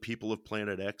from the people of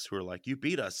Planet X who are like, you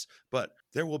beat us, but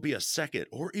there will be a second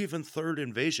or even third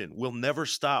invasion. We'll never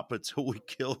stop until we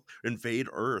invade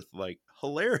Earth. Like, And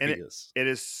hilarious. it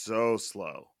is so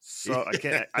slow. So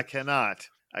I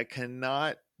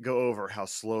cannot go over how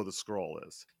slow the scroll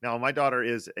is. Now, my daughter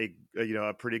is a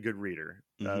pretty good reader.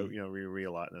 Mhm. We read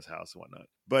a lot in this house and whatnot.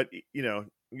 But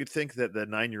you'd think that the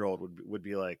 9-year-old would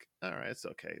be like, all right, it's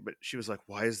okay. But she was like,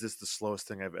 why is this the slowest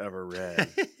thing I've ever read?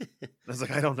 And I was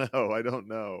like, I don't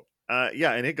know.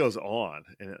 Yeah, and it goes on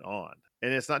and on.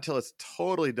 And it's not till it's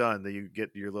totally done that you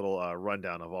get your little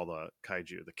rundown of all the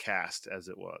kaiju, the cast as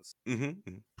it was.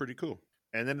 Pretty cool.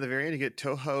 And then at the very end, you get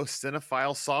Toho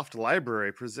Cinephile Soft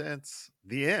Library presents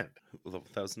The End. Well,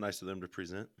 that was nice of them to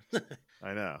present.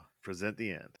 I know. Present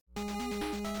The End.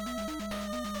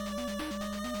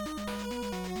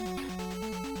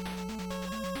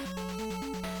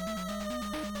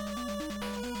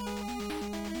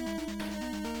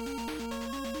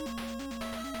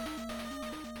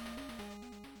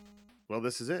 Well,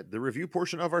 this is it. The review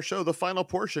portion of our show, the final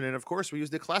portion. And of course, we use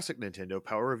the classic Nintendo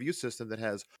Power Review system that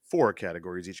has 4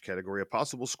 categories, each category a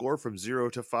possible score from 0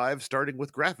 to 5, starting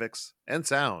with graphics and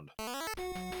sound.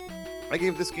 I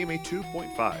gave this game a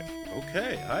 2.5.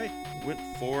 Okay, I went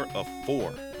for a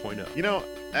 4.0. You know,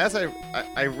 as I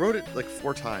wrote it like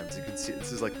 4 times. You can see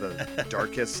this is like the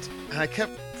darkest. And I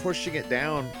kept pushing it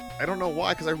down. I don't know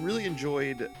why, because I really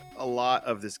enjoyed a lot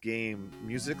of this game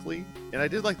musically, and I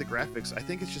did like the graphics. I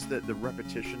think it's just the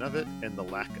repetition of it and the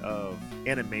lack of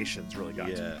animations really got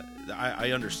to me. Yeah, I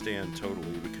understand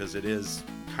totally, because it is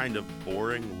kind of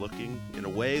boring looking in a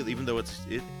way, even though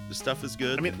the stuff is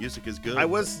good. I mean, the music is good. I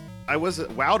was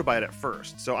wowed by it at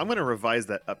first, so I'm going to revise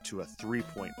that up to a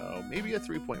 3.0, maybe a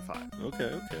 3.5.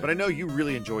 Okay. But I know you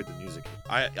really enjoyed the music.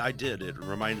 I did. It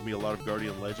reminded me a lot of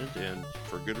Guardian Legend, and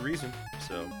for good reason.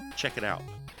 So check it out.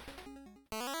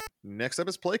 Next up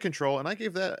is Play Control, and I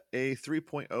gave that a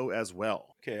 3.0 as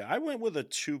well. Okay, I went with a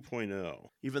 2.0,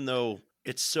 even though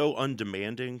it's so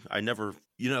undemanding. I never,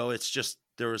 it's just,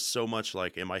 there was so much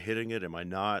like, am I hitting it? Am I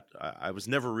not? I was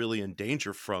never really in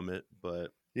danger from it, but...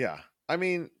 Yeah. I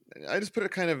mean, I just put it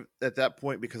kind of at that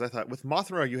point because I thought with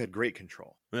Mothra, you had great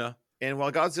control. Yeah. And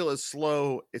while Godzilla is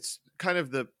slow, it's kind of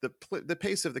the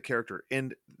pace of the character.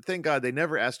 And thank God they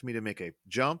never asked me to make a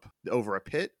jump over a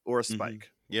pit or a spike. Mm-hmm.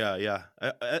 Yeah.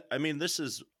 I mean, this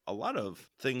is a lot of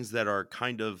things that are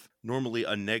kind of normally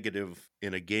a negative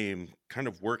in a game kind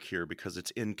of work here because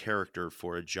it's in character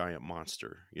for a giant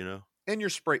monster, And your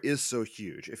sprite is so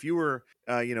huge. If you were,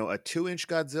 a 2-inch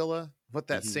Godzilla, with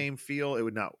that same feel, it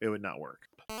would not work.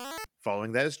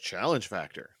 Following that is challenge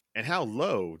factor. And how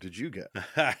low did you get?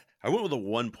 I went with a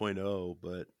 1.0,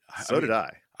 but did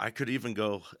I. I could even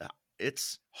go.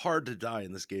 It's hard to die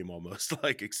in this game almost,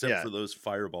 except for those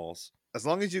fireballs. As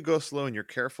long as you go slow and you're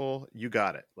careful, you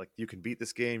got it. Like, you can beat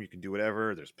this game, you can do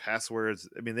whatever. There's passwords.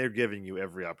 I mean, they're giving you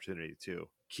every opportunity to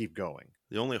keep going.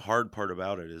 The only hard part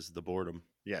about it is the boredom.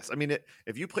 Yes. I mean,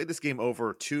 if you played this game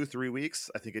over 2-3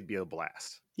 weeks, I think it'd be a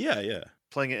blast. Yeah.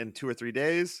 Playing it in 2 or 3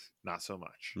 days, not so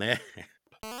much. Nah.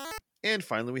 And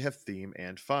finally, we have theme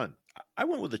and fun. I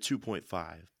went with a 2.5.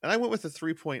 And I went with a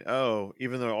 3.0,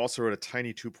 even though I also wrote a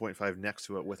tiny 2.5 next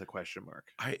to it with a question mark.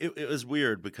 It was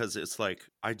weird because it's like,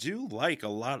 I do like a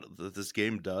lot that this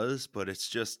game does, but it's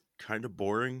just kind of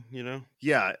boring,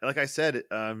 Yeah, like I said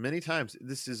many times,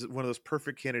 this is one of those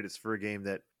perfect candidates for a game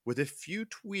that with a few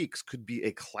tweaks could be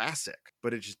a classic,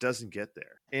 but it just doesn't get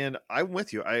there. And I'm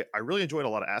with you. I really enjoyed a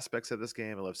lot of aspects of this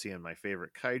game. I love seeing my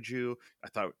favorite kaiju. I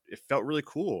thought it felt really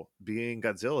cool being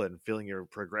Godzilla and feeling your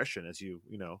progression as you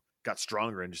got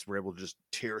stronger and just were able to just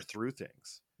tear through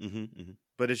things.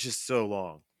 But it's just so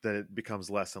long that it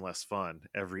becomes less and less fun.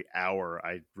 Every hour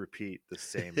I repeat the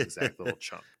same exact little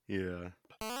chunk. Yeah.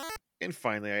 And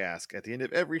finally, I ask at the end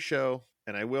of every show,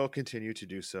 and I will continue to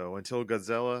do so until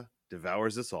Godzilla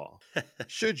devours us all.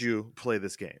 Should you play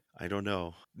this game? I don't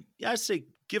know. Yeah, I'd say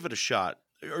give it a shot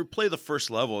or play the first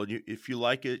level. And if you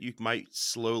like it, you might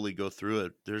slowly go through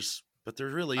it. But there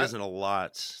really isn't a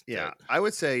lot. Yeah, I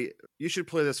would say you should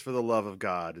play this for the love of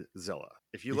Godzilla.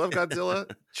 If you love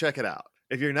Godzilla, check it out.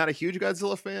 If you're not a huge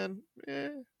Godzilla fan,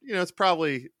 it's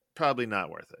probably not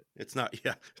worth it. It's not.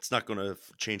 Yeah, it's not going to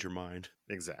change your mind.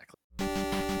 Exactly.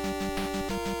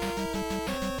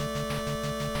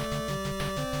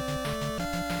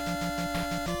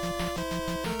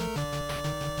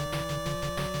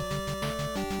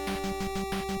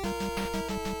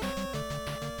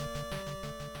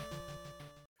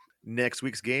 Next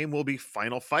week's game will be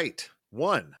Final Fight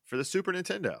 1 for the Super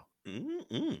Nintendo.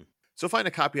 So find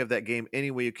a copy of that game any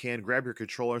way you can, grab your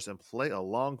controllers, and play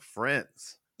along,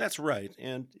 friends. That's right.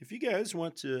 And if you guys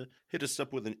want to hit us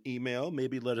up with an email,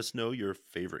 maybe let us know your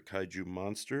favorite kaiju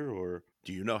monster, or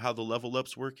do you know how the level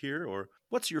ups work here, or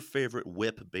what's your favorite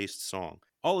whip-based song?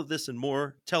 All of this and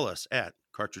more, tell us at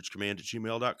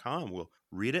cartridgecommand@gmail.com. We'll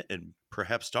read it and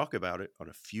perhaps talk about it on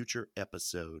a future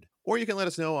episode. Or you can let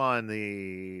us know on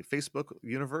the Facebook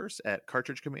universe at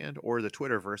Cartridge Command or the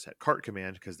Twitterverse at Cart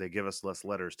Command, because they give us less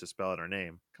letters to spell out our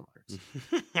name. Come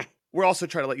on. We'll also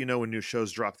try to let you know when new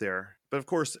shows drop there. But of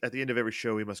course, at the end of every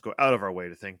show, we must go out of our way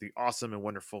to thank the awesome and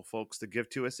wonderful folks that give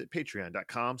to us at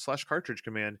patreon.com/Cartridge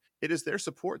Command. It is their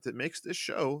support that makes this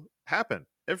show happen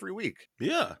every week.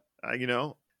 Yeah.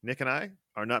 Nick and I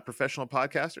are not professional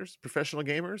podcasters, professional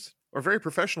gamers, or very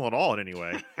professional at all in any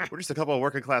way. We're just a couple of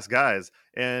working class guys,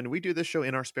 and we do this show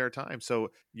in our spare time.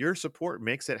 So your support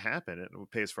makes it happen. It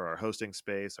pays for our hosting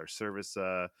space, our service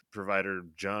provider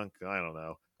junk. I don't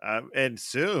know. And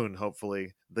soon,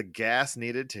 hopefully, the gas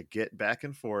needed to get back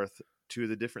and forth to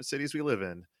the different cities we live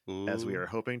in, as we are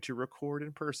hoping to record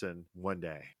in person one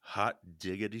day. Hot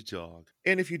diggity dog.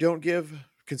 And if you don't give,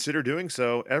 consider doing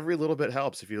so. Every little bit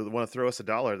helps. If you want to throw us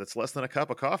 $1, that's less than a cup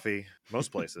of coffee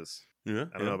most places. Yeah.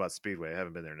 I don't know about Speedway. I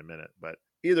haven't been there in a minute. But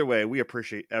either way, we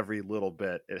appreciate every little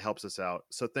bit. It helps us out.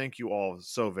 So thank you all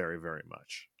so very, very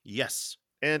much. Yes.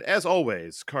 And as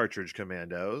always, Cartridge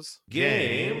Commandos,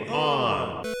 Game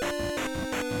on!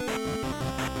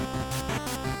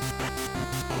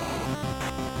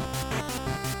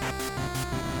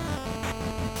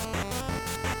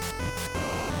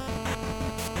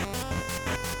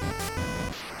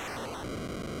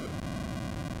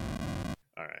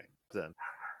 All right, then.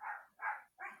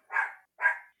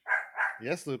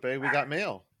 Yes, Lupe, we got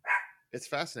mail. It's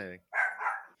fascinating.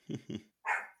 You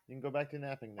can go back to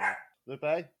napping now.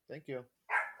 Lupe, thank you.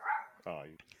 Oh,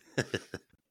 you...